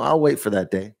 I'll wait for that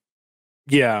day.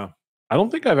 Yeah. I don't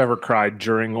think I've ever cried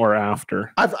during or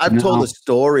after. I've told a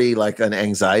story, like an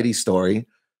anxiety story.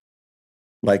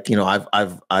 Like, you know,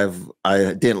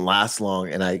 I didn't last long,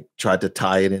 and I tried to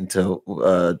tie it into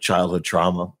childhood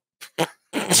trauma.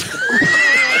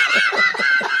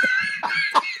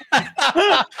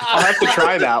 I'll have to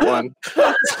try that one.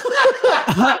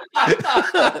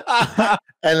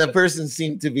 And the person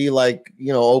seemed to be like,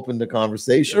 you know, open to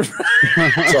conversation.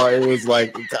 So it was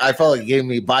like, I felt like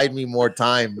it buying me more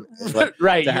time,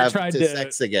 right? To have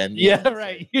sex again. Yeah,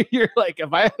 right. You're like,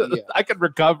 if I could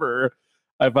recover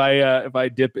if I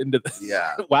dip into this.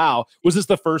 Yeah. Wow. Was this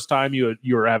the first time you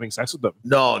were having sex with them?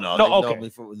 No. Okay.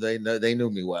 They knew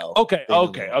me well. Okay.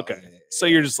 So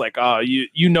you're just like, oh,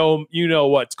 you know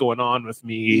what's going on with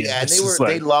me. Yeah, and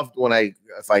they loved when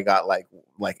if I got like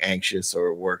anxious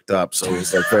or worked up. So it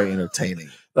was like very entertaining.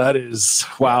 That is,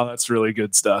 wow, that's really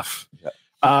good stuff.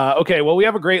 Yeah. Okay, well, we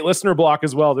have a great listener block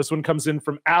as well. This one comes in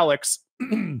from Alex.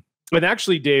 And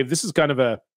actually, Dave, this is kind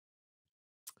of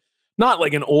not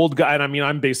like an old guy, and I mean,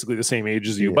 I'm basically the same age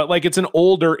as you, but like it's an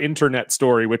older internet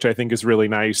story, which I think is really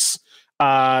nice.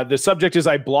 The subject is,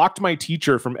 I blocked my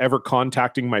teacher from ever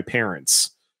contacting my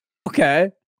parents.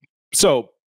 Okay. So,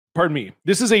 pardon me.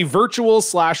 This is a virtual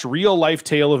 / real life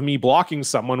tale of me blocking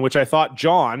someone, which I thought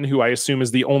John, who I assume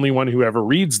is the only one who ever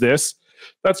reads this,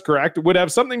 That's correct. Would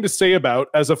have something to say about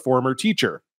as a former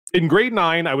teacher. In grade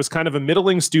 9, I was kind of a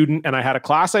middling student and I had a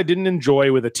class I didn't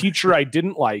enjoy with a teacher I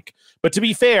didn't like. But to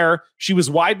be fair, she was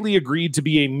widely agreed to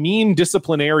be a mean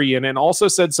disciplinarian and also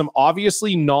said some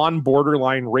obviously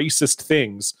non-borderline racist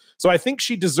things. So I think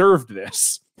she deserved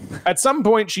this. At some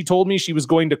point, she told me she was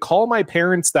going to call my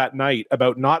parents that night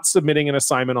about not submitting an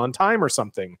assignment on time or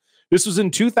something. This was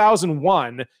in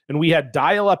 2001, and we had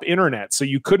dial-up internet, so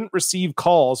you couldn't receive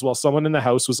calls while someone in the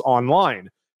house was online.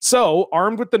 So,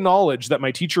 armed with the knowledge that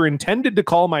my teacher intended to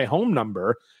call my home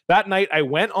number, that night I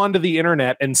went onto the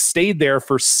internet and stayed there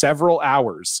for several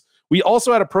hours. We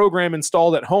also had a program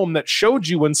installed at home that showed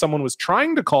you when someone was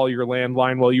trying to call your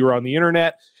landline while you were on the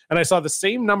internet, and I saw the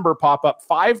same number pop up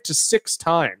 5 to 6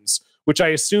 times, which I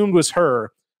assumed was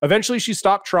her. Eventually, she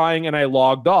stopped trying and I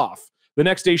logged off. The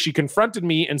next day, she confronted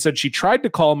me and said she tried to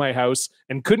call my house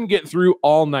and couldn't get through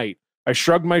all night. I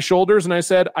shrugged my shoulders and I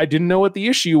said I didn't know what the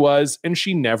issue was, and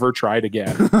she never tried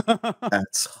again.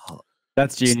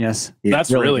 That's genius.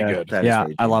 That's really good. Yeah,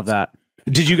 I love that.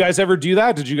 Did you guys ever do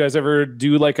that? Did you guys ever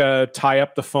do like a tie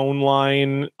up the phone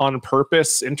line on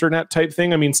purpose internet type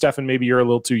thing? I mean, Stefan, maybe you're a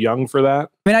little too young for that.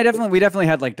 I mean, we definitely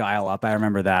had like dial up. I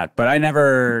remember that, but I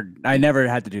never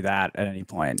had to do that at any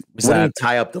point. What do you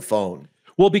tie up the phone?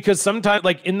 Well, because sometimes,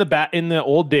 like in the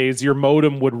old days, your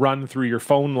modem would run through your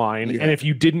phone line, and if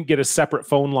you didn't get a separate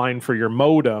phone line for your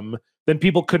modem, then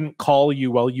people couldn't call you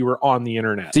while you were on the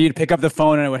internet. So you'd pick up the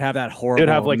phone and it would have that horrible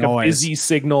It'd have like noise. a busy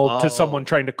signal to someone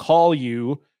trying to call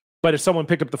you, but if someone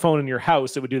picked up the phone in your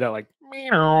house, it would do that like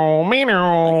meow,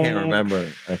 meow. I can't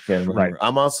remember. Right.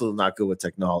 I'm also not good with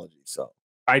technology, so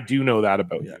I do know that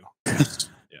about you.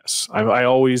 Yes, I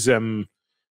always am.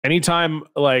 Anytime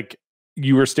like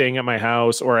you were staying at my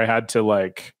house, or I had to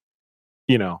like,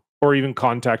 you know, or even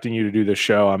contacting you to do this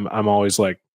show, I'm always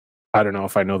like, I don't know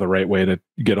if I know the right way to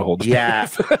get a hold of yeah,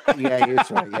 yeah, you're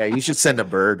right. Yeah, you should send a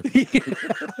bird.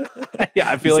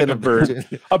 Yeah, I feel like a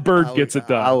bird gets it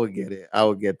done. I would get it. I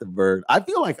would get the bird. I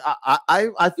feel like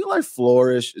I feel like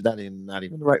flourish. Not even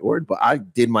the right word, but I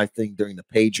did my thing during the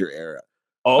pager era.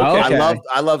 Oh, okay.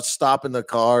 I loved stopping the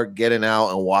car, getting out,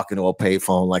 and walking to a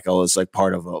payphone like I was like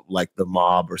part of like the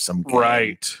mob or some gang.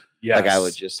 Right. Yeah. Like I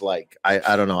would just like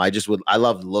I don't know. I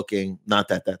loved looking. Not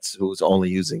that that's who was only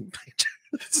using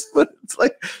pagers, but it's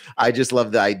like I just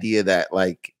love the idea that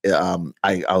like I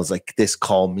was like, this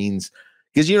call means,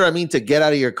 because you know what I mean, to get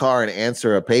out of your car and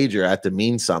answer a pager had to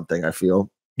mean something. I feel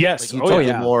yes. Like you took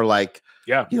it more like.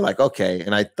 Yeah. You're like, okay.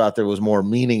 And I thought there was more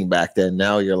meaning back then.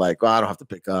 Now you're like, well, I don't have to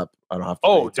pick up. I don't have to.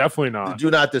 Oh, definitely not. Do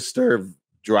not disturb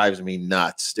drives me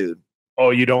nuts, dude.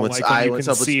 Oh, you don't like when you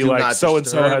can see like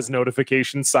so-and-so has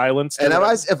notification silenced. And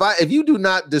if you do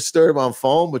not disturb on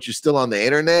phone, but you're still on the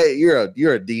internet, you're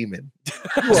a demon.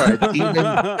 You are a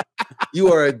demon.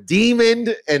 You are a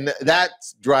demon. And that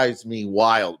drives me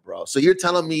wild, bro. So you're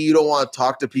telling me you don't want to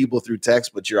talk to people through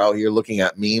text, but you're out here looking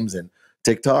at memes and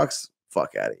TikToks?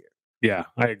 Fuck out of here. Yeah,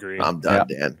 I agree. I'm done,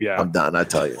 Dan. Yeah. I'm done. I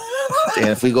tell you. And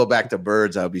if we go back to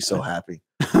birds, I would be so happy.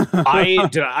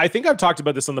 I think I've talked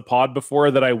about this on the pod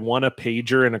before that I won a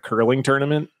pager in a curling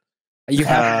tournament. You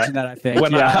have mentioned that, I think.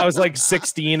 When I was like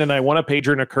 16 and I won a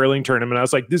pager in a curling tournament, I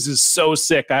was like, this is so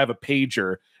sick. I have a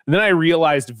pager. And then I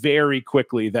realized very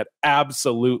quickly that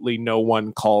absolutely no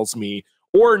one calls me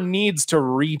or needs to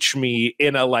reach me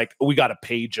in a like, we got to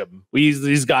page him.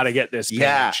 He's got to get this page.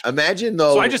 Yeah, imagine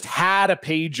though. So I just had a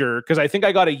pager because I think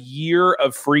I got a year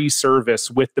of free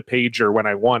service with the pager when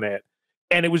I won it.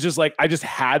 And it was just like, I just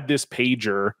had this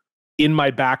pager in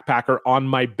my backpack or on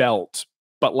my belt.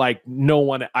 But like no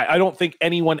one, I don't think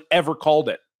anyone ever called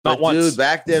it. Not once. Dude,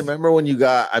 back then, remember when you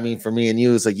got, I mean, for me and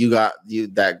you, it's like you got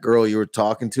that girl you were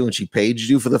talking to and she paged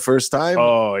you for the first time.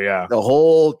 Oh, yeah. The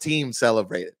whole team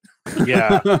celebrated.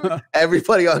 Yeah.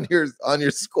 Everybody on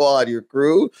your squad, your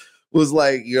crew was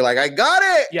like, you're like, I got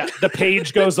it. Yeah. The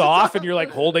page goes off and you're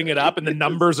like holding it up and the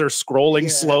numbers are scrolling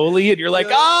slowly and you're like,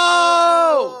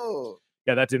 oh.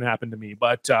 Yeah, that didn't happen to me,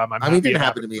 but I mean, it didn't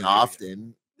happen to me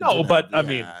often. No, but I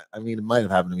mean, it might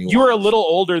have happened to me. You were a little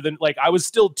older than like I was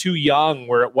still too young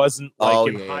where it wasn't like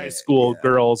in high school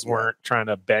girls weren't trying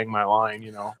to bang my line,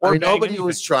 you know. I mean, nobody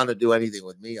was trying to do anything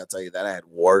with me. I'll tell you that. I had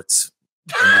warts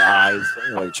in my eyes. I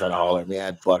don't know you trying to holler at me. I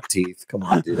had buck teeth. Come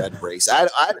on, dude. I had braces.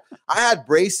 I had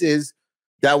braces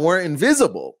that weren't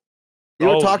invisible. You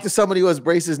ever talk to somebody who has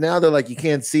braces now? They're like, you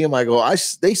can't see them. I go,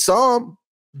 they saw them.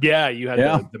 Yeah, you had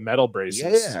the metal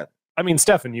braces. Yeah. I mean,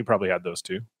 Stefan, you probably had those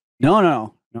too.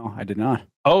 No, I did not.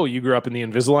 Oh, you grew up in the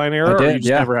Invisalign era, or you just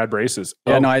never had braces?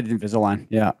 Yeah, no, I did Invisalign.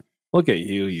 Yeah. Look at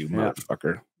you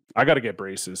motherfucker. I got to get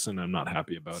braces, and I'm not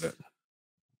happy about it.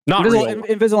 Not real.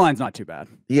 Invisalign's not too bad.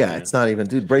 Yeah, it's not even,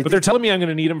 dude. Break. But they're telling me I'm going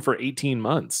to need them for 18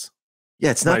 months.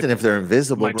 Yeah, it's nothing if they're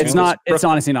invisible. Bro. It's not. It's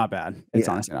honestly not bad. It's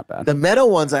honestly not bad. The metal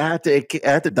ones, I had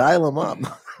to dial them up.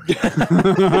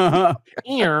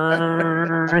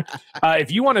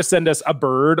 If you want to send us a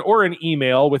bird or an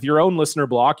email with your own listener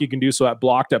block, you can do so at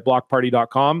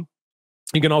blocked@blockparty.com.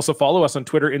 You can also follow us on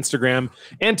Twitter, Instagram,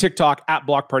 and TikTok at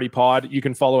Block Party Pod. You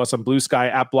can follow us on Blue Sky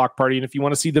at Block Party. And if you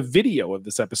want to see the video of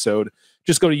this episode,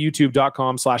 just go to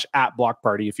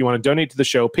youtube.com/@blockparty. If you want to donate to the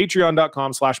show,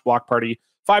 patreon.com/blockparty.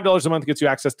 $5 a month gets you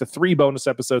access to 3 bonus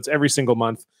episodes every single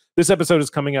month. This episode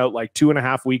is coming out like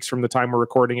 2.5 weeks from the time we're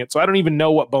recording it. So I don't even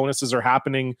know what bonuses are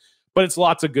happening, but it's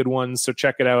lots of good ones. So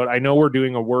check it out. I know we're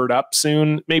doing a word up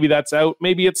soon. Maybe that's out.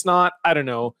 Maybe it's not. I don't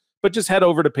know. But just head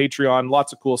over to Patreon.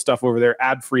 Lots of cool stuff over there.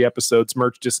 Ad-free episodes,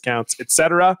 merch discounts,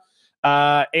 etc.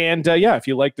 Yeah, if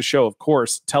you like the show, of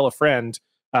course, tell a friend.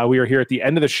 We are here at the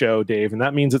end of the show, Dave, and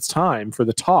that means it's time for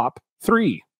the top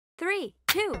 3. 3,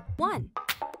 2, 1.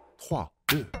 3,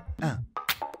 2, 1.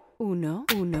 Uno,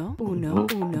 uno, uno,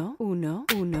 uno, uno,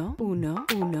 uno, uno,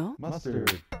 uno.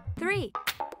 Mustard. 3.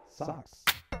 Socks.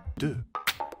 2.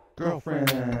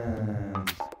 Girlfriends.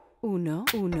 Uno,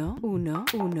 uno, uno,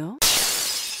 uno.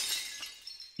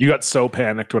 You got so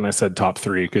panicked when I said top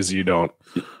 3 because you don't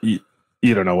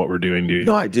know what we're doing, do you?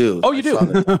 No, I do. Oh, you do.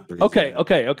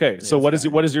 Okay. So what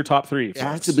is your top 3? It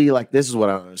has to be like, this is what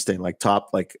I don't understand. Like top,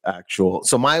 like actual.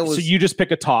 So mine was. So you just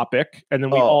pick a topic, and then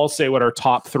we all say what our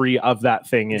top 3 of that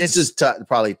thing is. This is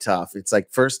probably tough. It's like,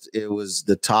 first, it was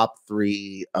the top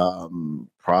 3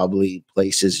 probably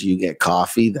places you get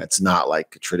coffee that's not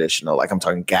like traditional. Like I'm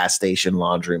talking gas station,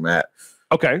 laundromat.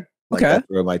 Okay. Like that's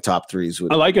where my top 3s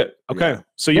would. I like it. Okay. Yeah.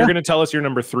 So you're going to tell us your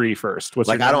number 3 first. What's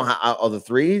like, your I don't have all the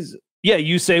 3s. Yeah,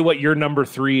 you say what your number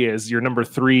 3 is. Your number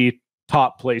 3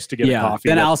 top place to get a coffee.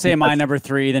 Then I'll say my number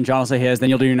 3. Then John will say his. Then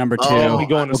you'll do your number 2. We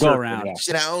go around. Yeah.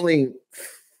 Should I only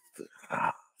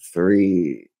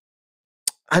 3?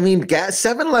 I mean,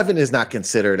 7-Eleven is not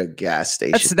considered a gas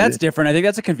station. That's different. I think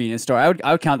that's a convenience store. I would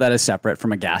count that as separate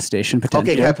from a gas station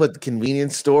potentially. Okay, can I put the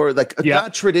convenience store? Like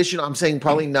not traditional. I'm saying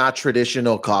probably not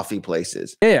traditional coffee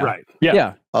places. Yeah. Right.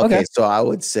 Yeah. Okay, so I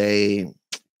would say,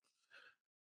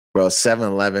 bro,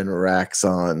 7-Eleven racks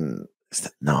on.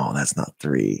 No, that's not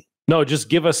 3. No, just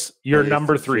give us your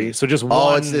number 3. So just one.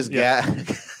 Oh, it's this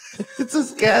it's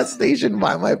this gas station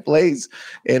by my place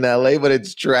in LA, but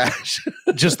it's trash.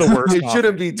 Just the worst. It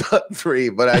shouldn't be top 3,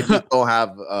 but I just don't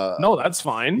have. No, that's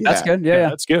fine. Yeah. That's good. Yeah,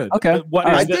 that's good. Okay.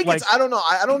 I think it's. I don't know.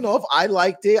 I don't know if I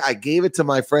liked it. I gave it to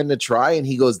my friend to try, and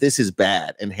he goes, "This is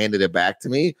bad," and handed it back to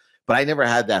me. But I never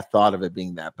had that thought of it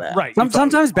being that bad. Right.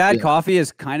 Sometimes bad coffee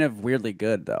is kind of weirdly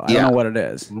good, though. I don't know what it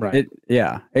is. Right.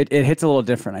 It hits a little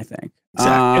different, I think.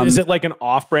 Exactly. Is it like an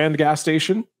off-brand gas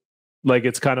station? Like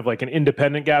it's kind of like an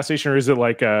independent gas station, or is it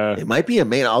like a? It might be a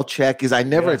main. I'll check because I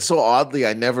never. It's so oddly.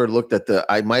 I never looked at the.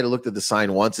 I might have looked at the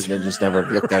sign once and then just never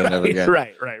looked at it ever again.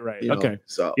 Right. You Okay. know,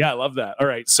 so yeah, I love that. All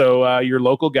right. So your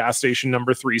local gas station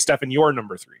number 3, Stefan. Your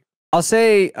number 3. I'll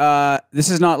say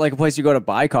this is not like a place you go to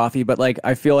buy coffee, but like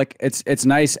I feel like it's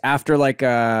nice after like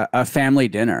a family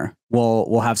dinner.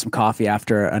 We'll have some coffee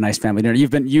after a nice family dinner.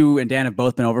 You and Dan have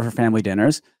both been over for family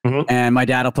dinners, and my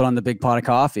dad will put on the big pot of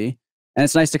coffee. And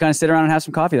it's nice to kind of sit around and have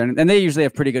some coffee there. And they usually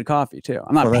have pretty good coffee too.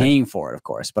 I'm not paying for it, of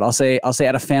course, but I'll say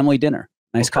at a family dinner,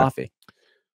 nice coffee.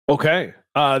 Okay.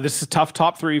 This is a tough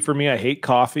top 3 for me. I hate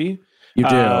coffee. You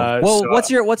do. Well, so,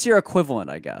 what's your equivalent,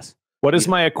 I guess? What is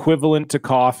my equivalent to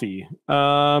coffee?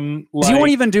 You won't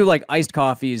even do like iced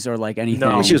coffees or like anything.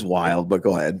 No, it's just wild, but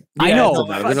go ahead. I know.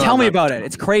 Tell me about it.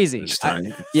 It's crazy.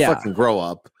 Fucking grow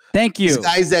up. Thank you. These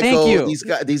guys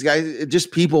that these guys,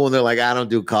 just people when they're like, I don't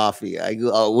do coffee. I go,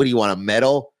 oh, what do you want, a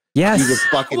medal? Yes. You just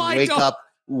fucking wake up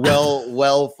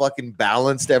well fucking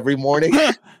balanced every morning.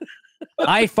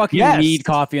 I fucking need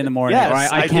coffee in the morning. Yes,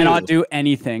 right? I cannot do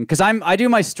anything because I do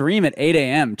my stream at 8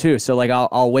 a.m. too. So like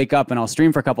I'll wake up and I'll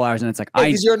stream for a couple hours and it's like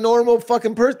because you're a normal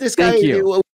fucking person. This guy,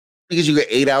 because you get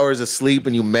 8 hours of sleep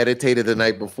and you meditated the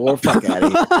night before. Fuck out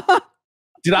of here.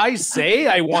 Did I say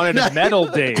I wanted a medal,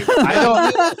 Dave?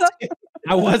 I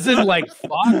wasn't like,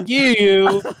 fuck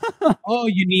you. Oh,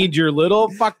 you need your little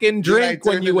fucking drink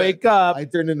when you wake up. I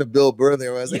turned into Bill Burr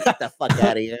there. I was like, get the fuck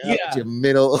out of here. Yeah. Your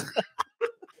middle.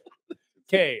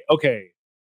 Okay.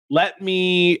 Let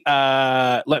me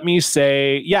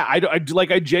say,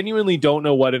 I genuinely don't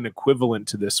know what an equivalent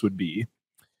to this would be.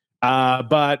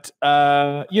 But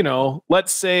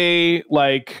let's say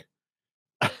like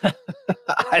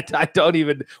I don't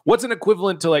even. What's an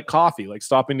equivalent to like coffee? Like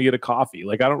stopping to get a coffee?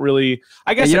 Like I don't really.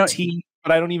 I guess a tea,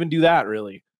 but I don't even do that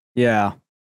really. Yeah.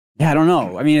 Yeah, I don't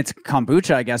know. I mean, it's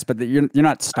kombucha, I guess, but you're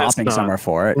not stopping somewhere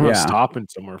for it. We're not Yeah, stopping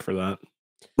somewhere for that.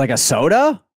 like a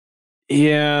soda.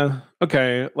 Yeah.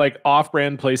 Okay. Like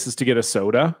off-brand places to get a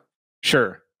soda.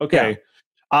 Sure. Okay.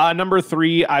 Number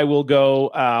 3, I will go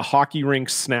hockey rink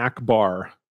snack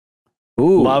bar.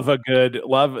 Ooh. Love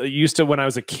used to, when I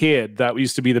was a kid, that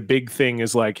used to be the big thing,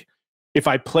 is like if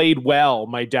I played well,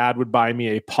 my dad would buy me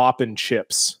a pop and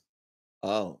chips.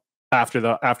 Oh. After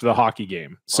the hockey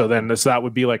game. So then that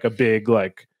would be like a big,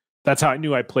 like, that's how I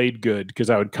knew I played good, because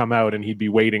I would come out and he'd be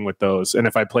waiting with those. And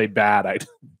if I played bad, I'd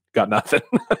got nothing.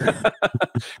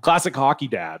 Classic hockey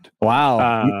dad.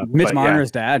 Wow. Mitch but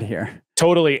Marner's dad here.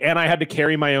 Totally. And I had to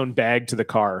carry my own bag to the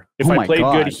car. If Oh I my played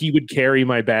God. good, he would carry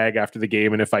my bag after the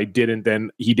game. And if I didn't, then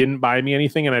he didn't buy me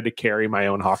anything, and I had to carry my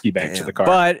own hockey bag to the car.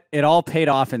 But it all paid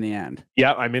off in the end.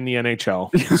 Yeah, I'm in the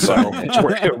NHL. So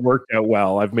it worked out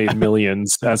well. I've made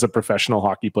millions as a professional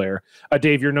hockey player.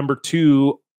 Dave, you're number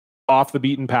 2 off the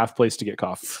beaten path place to get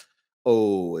coffee.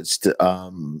 Oh, it's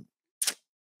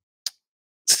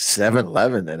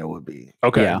 7-Eleven, then it would be.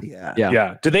 Okay.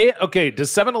 Yeah. Does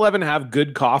 7-Eleven have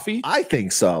good coffee? I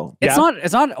think so.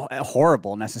 It's not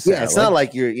horrible necessarily. Yeah, it's not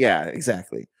like you're. Yeah,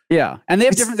 exactly. Yeah, and they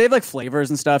have they have like flavors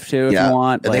and stuff too. If you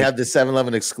want, and they have the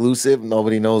 7-Eleven exclusive.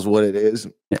 Nobody knows what it is.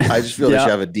 I just feel they should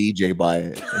have a DJ buy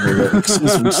it.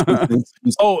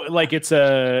 Oh, like it's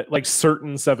like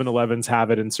certain 7-Elevens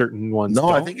have it and certain ones No,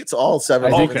 don't? I think it's all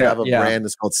 7-Eleven have a Yeah. brand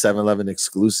that's called 7-Eleven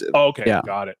exclusive. Oh, okay, Yeah.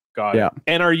 got it.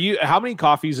 And how many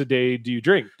coffees a day do you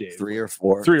drink, Dave? 3 or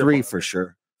 4. Three or 3 four. for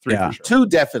sure. 3 Yeah. for sure. 2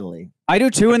 definitely. I do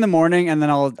 2 in the morning, and then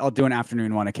I'll do an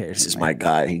afternoon one occasionally. This is my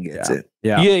guy. He gets it.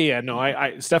 Yeah. No,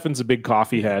 I Stefan's a big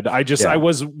coffee head. I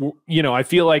was, I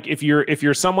feel like if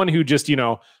you're someone who just,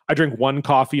 I drink 1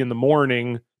 coffee in the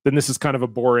morning, then this is kind of a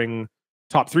boring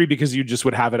top 3, because you just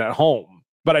would have it at home.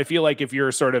 But I feel like if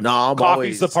you're sort of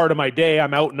coffee's the part of my day,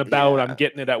 I'm out and about, I'm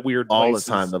getting it at weird all places.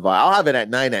 the time. I'll have it at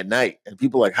 9 at night, and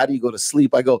people are like, "How do you go to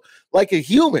sleep?" I go, "Like a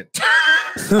human."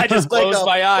 I just Like close a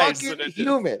my eyes. fucking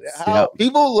human.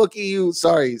 People look at you.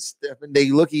 Sorry, Stefan. They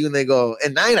look at you and they go,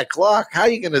 "At 9 o'clock, how are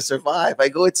you going to survive?" I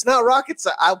go, "It's not rocket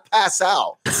science. I'll pass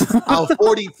out. I'm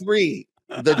 43.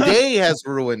 The day has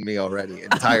ruined me already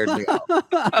and tired me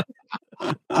out."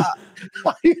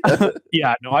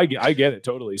 Yeah, no, I get it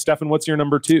totally. Stefan, what's your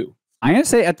number 2? I'm gonna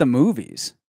say at the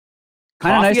movies.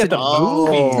 Kind of Coffee nice at the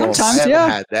movies. Sometimes, I haven't yeah.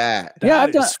 had that. Yeah,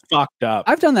 That is fucked up.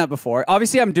 I've done that before.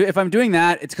 Obviously, if I'm doing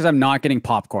that, it's because I'm not getting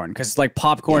popcorn. Because like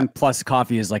popcorn plus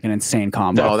coffee is like an insane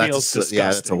combo. No, feels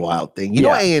that's a wild thing. You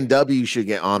know, A&W should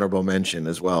get honorable mention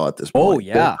as well at this point. Oh,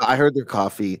 yeah. I heard their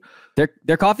coffee.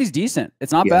 Their coffee's decent.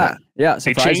 It's not bad. Yeah,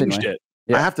 They surprisingly. changed it.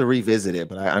 Yeah. I have to revisit it,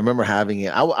 but I remember having it.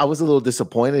 I was a little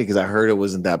disappointed because I heard it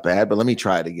wasn't that bad, but let me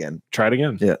try it again. Try it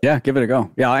again. Yeah, give it a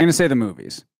go. Yeah, I'm gonna say the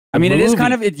movies. I mean, it is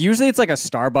kind of. Usually it's like a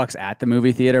Starbucks at the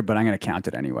movie theater, but I'm gonna count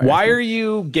it anyway. Why are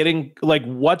you getting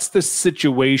what's the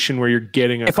situation where you're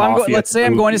getting a If coffee? let's say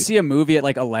I'm going to see a movie at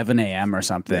like 11 a.m. or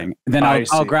something, then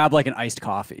I'll grab like an iced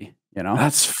coffee. You know,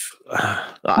 That's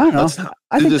I don't know.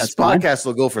 I think this that's fine. podcast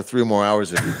will go for 3 more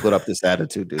hours if you put up this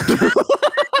attitude, dude.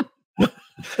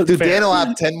 Dude, Dan will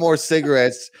have 10 more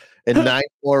cigarettes and 9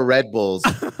 more Red Bulls.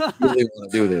 Really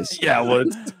want to do this? Yeah, well,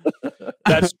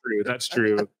 that's true. That's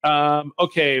true.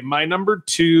 Okay, my number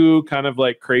 2 kind of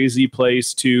like crazy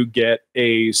place to get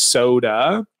a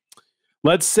soda.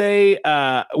 Let's say,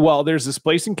 there's this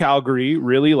place in Calgary,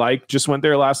 just went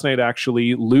there last night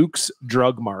actually, Luke's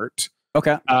Drug Mart.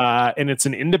 Okay. And it's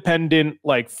an independent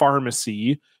like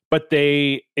pharmacy, but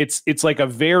it's like a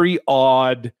very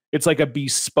odd, it's like a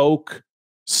bespoke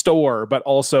store, but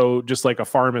also just like a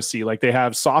pharmacy. Like they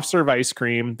have soft serve ice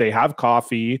cream, they have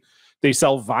coffee, they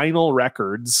sell vinyl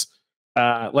records.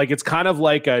 Like it's kind of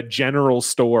like a general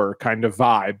store kind of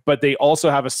vibe, but they also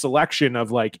have a selection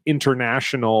of like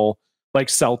international like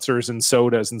seltzers and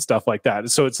sodas and stuff like that.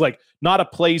 So it's like not a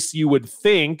place you would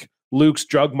think Luke's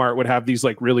Drug Mart would have these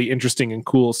like really interesting and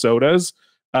cool sodas,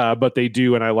 but they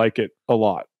do, and I like it a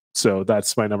lot. So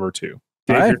that's my number 2.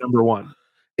 Dave, right. your number 1.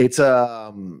 It's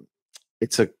a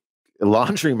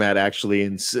laundromat actually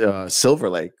in Silver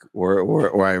Lake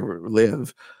where I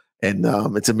live, and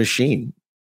it's a machine.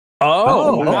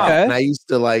 Oh, okay. And I used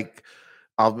to like,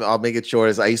 I'll make it short.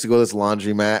 As I used to go to this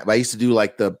laundromat, but I used to do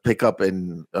like the pickup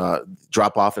and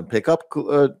drop off and pickup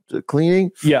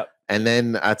cleaning. Yeah. And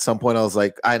then at some point I was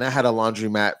like, I had a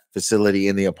laundromat facility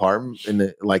in the apartment,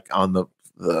 where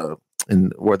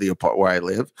I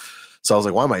live. So I was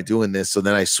like, why am I doing this? So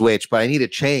then I switched, but I need a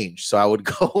change. So I would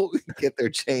go get their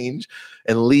change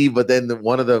and leave. But then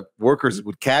one of the workers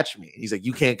would catch me. He's like,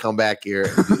 you can't come back here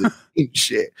and do the same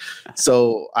shit.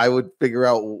 So I would figure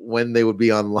out when they would be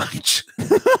on lunch.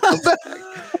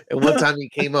 And one time he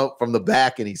came out from the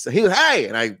back and he said, hey,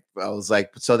 and I was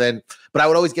like, so then, but I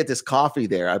would always get this coffee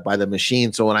there by the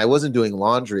machine. So when I wasn't doing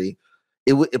laundry,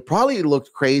 it probably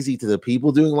looked crazy to the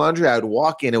people doing laundry. I would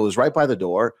walk in, it was right by the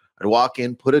door. I'd walk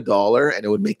in, put $1, and it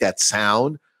would make that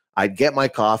sound. I'd get my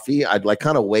coffee. I'd like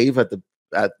kind of wave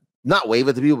not wave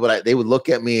at the people, but they would look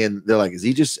at me and they're like, is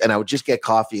he just, and I would just get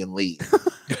coffee and leave.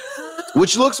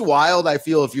 Which looks wild, I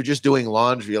feel, if you're just doing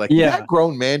laundry. Like, did that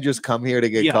grown man just come here to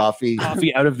get coffee?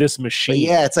 Coffee out of this machine. But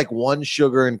yeah, it's like 1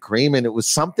 sugar and cream, and it was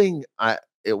something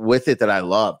with it that I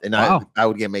loved. And I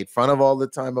would get made fun of all the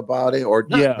time about it, or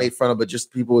not made fun of, but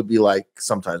just people would be like,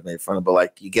 sometimes made fun of, but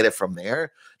like, you get it from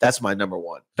there. That's my number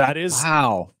one. That is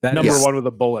that number one with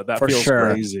a bullet. That feels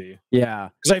crazy. Yeah.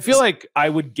 Because I feel like I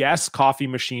would guess coffee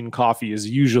machine coffee is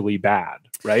usually bad,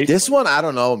 right? This one, I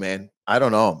don't know, man. I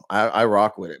don't know. I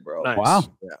rock with it, bro. Nice. Wow.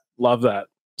 Yeah. Love that.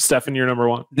 Stefan, you're number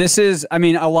one. This is, I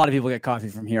mean, a lot of people get coffee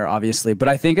from here, obviously, but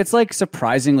I think it's like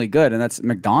surprisingly good, and that's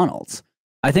McDonald's.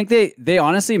 I think they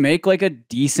honestly make like a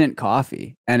decent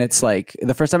coffee, and it's like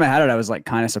the first time I had it, I was like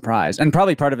kind of surprised, and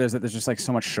probably part of it is that there's just like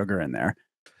so much sugar in there.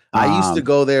 I used to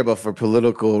go there, but for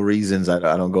political reasons, I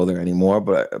don't go there anymore.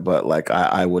 But like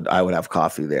I would have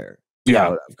coffee there. Yeah. I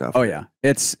would have coffee. Oh yeah.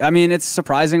 It's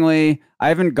surprisingly, I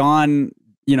haven't gone,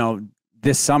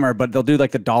 this summer, but they'll do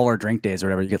like the $1 drink days or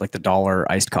whatever. You get like the $1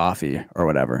 iced coffee or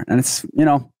whatever. And it's,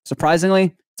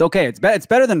 surprisingly, it's okay. It's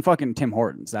better than fucking Tim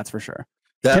Hortons. That's for sure.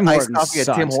 Tim iced coffee at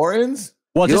Tim Hortons?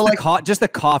 Well, just the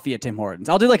coffee at Tim Hortons.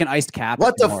 I'll do like an iced cap.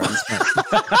 What at the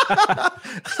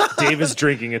fuck? Dave is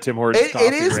drinking a Tim Hortons coffee.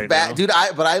 It is right bad, now. dude.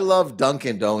 But I love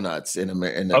Dunkin' Donuts in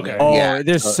America. Okay. Oh, yeah,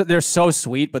 they're so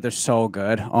sweet, but they're so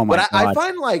good. Oh my god! I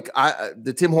find like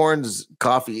the Tim Hortons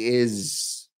coffee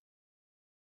is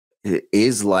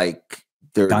like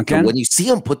when you see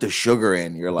them put the sugar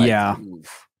in, you're like, yeah.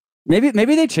 Oof. Maybe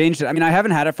they changed it. I mean, I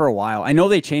haven't had it for a while. I know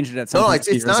they changed it at some point.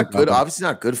 No, it's not good. Obviously,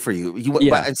 not good for you.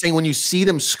 But I'm saying when you see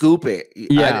them scoop it,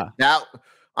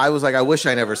 I was like, I wish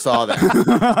I never saw that.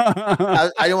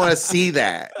 I don't want to see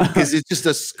that because it's just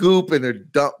a scoop and they're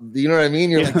dumb. You know what I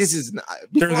mean? You're like, this is not.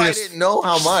 Before I didn't know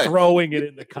how much. Throwing it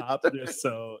in the cup.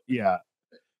 So yeah,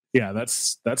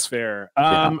 that's fair.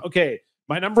 Okay.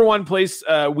 My number one place,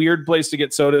 weird place to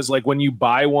get soda is like when you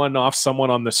buy one off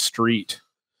someone on the street.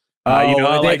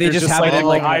 They just have it in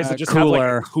like guys that just have like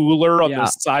a cooler on the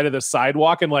side of the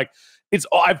sidewalk, and like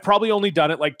I've probably only done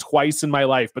it like twice in my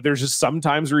life, but there's just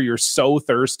sometimes where you're so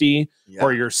thirsty,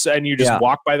 or you just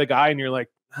walk by the guy and you're like,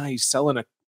 he's selling a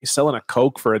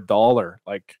Coke for $1.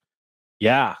 Like,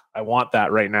 yeah, I want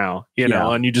that right now,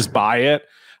 and you just buy it.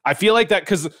 I feel like that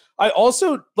because I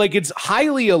also like it's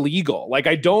highly illegal. Like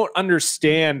I don't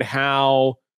understand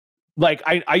how. Like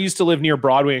I used to live near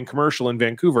Broadway and Commercial in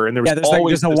Vancouver, and there was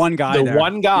always the one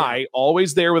guy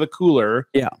always there with a cooler.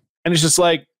 Yeah, and it's just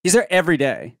like he's there every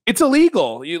day. It's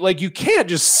illegal. You can't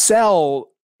just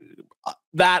sell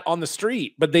that on the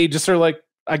street. But they just are like,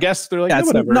 I guess they're like,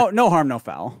 whatever. No harm, no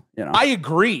foul. I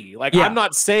agree. Like I'm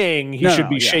not saying he should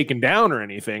be shaken down or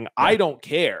anything. I don't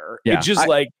care. It's just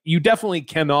like you definitely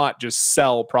cannot just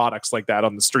sell products like that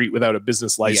on the street without a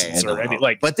business license or anything.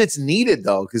 Like, but it's needed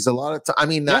though, because a lot of time. I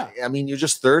mean, you're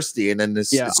just thirsty, and then it's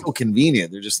so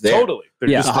convenient. They're just there. Totally. They're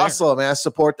just the hustle. I mean, I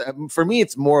support that. For me,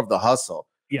 it's more of the hustle.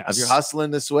 Yes. If you're hustling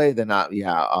this way, then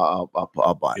I'll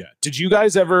buy. Yeah. Did you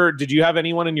have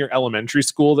anyone in your elementary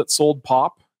school that sold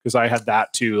pop? Because I had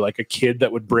that too, like a kid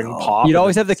that would bring pop. You'd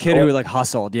always have the kid who like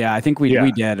hustled. Yeah, I think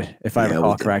we did, if I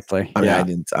recall correctly. I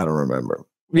mean, I don't remember.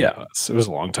 Yeah, it was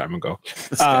a long time ago.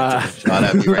 Shot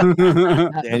at me right.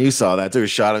 And you saw that too.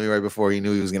 Shot at me right before he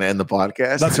knew he was going to end the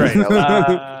podcast. That's right.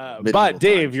 But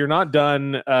Dave, you're not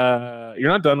done. You're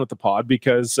not done with the pod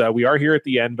because we are here at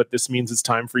the end. But this means it's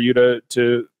time for you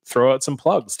to throw out some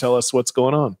plugs. Tell us what's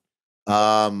going on.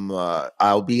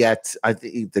 I'll be at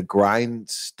the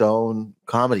Grindstone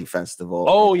Comedy Festival.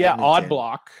 Oh yeah, Odd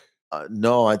Block.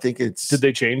 No, I think it's. Did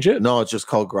they change it? No, it's just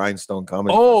called Grindstone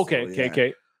Comedy. Oh, Festival,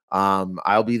 okay.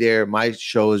 I'll be there. My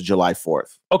show is July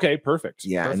 4th. Okay, perfect.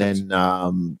 Yeah, perfect. And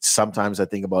then Sometimes I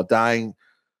Think About Dying,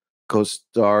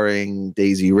 co-starring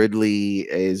Daisy Ridley,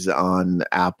 is on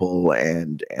Apple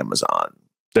and Amazon.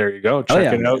 There you go.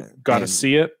 Check it out. Got to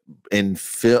see it. And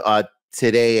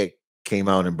today it came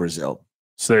out in Brazil.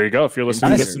 So there you go. If you're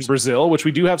listening to this in Brazil, which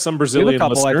we do have some Brazilian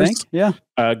listeners, I think. Yeah.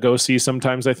 Go see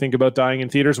Sometimes I Think About Dying in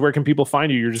theaters. Where can people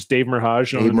find you? You're just Dave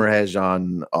Merheje. Dave Merheje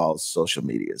on all social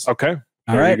medias. Okay.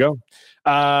 There you go.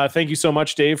 Thank you so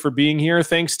much, Dave, for being here.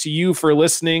 Thanks to you for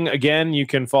listening. Again, you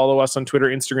can follow us on Twitter,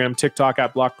 Instagram, TikTok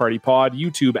at Block Party Pod,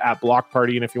 YouTube at Block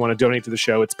Party. And if you want to donate to the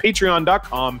show, it's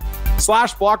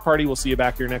patreon.com/Block Party. We'll see you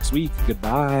back here next week.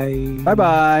 Goodbye.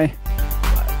 Bye-bye.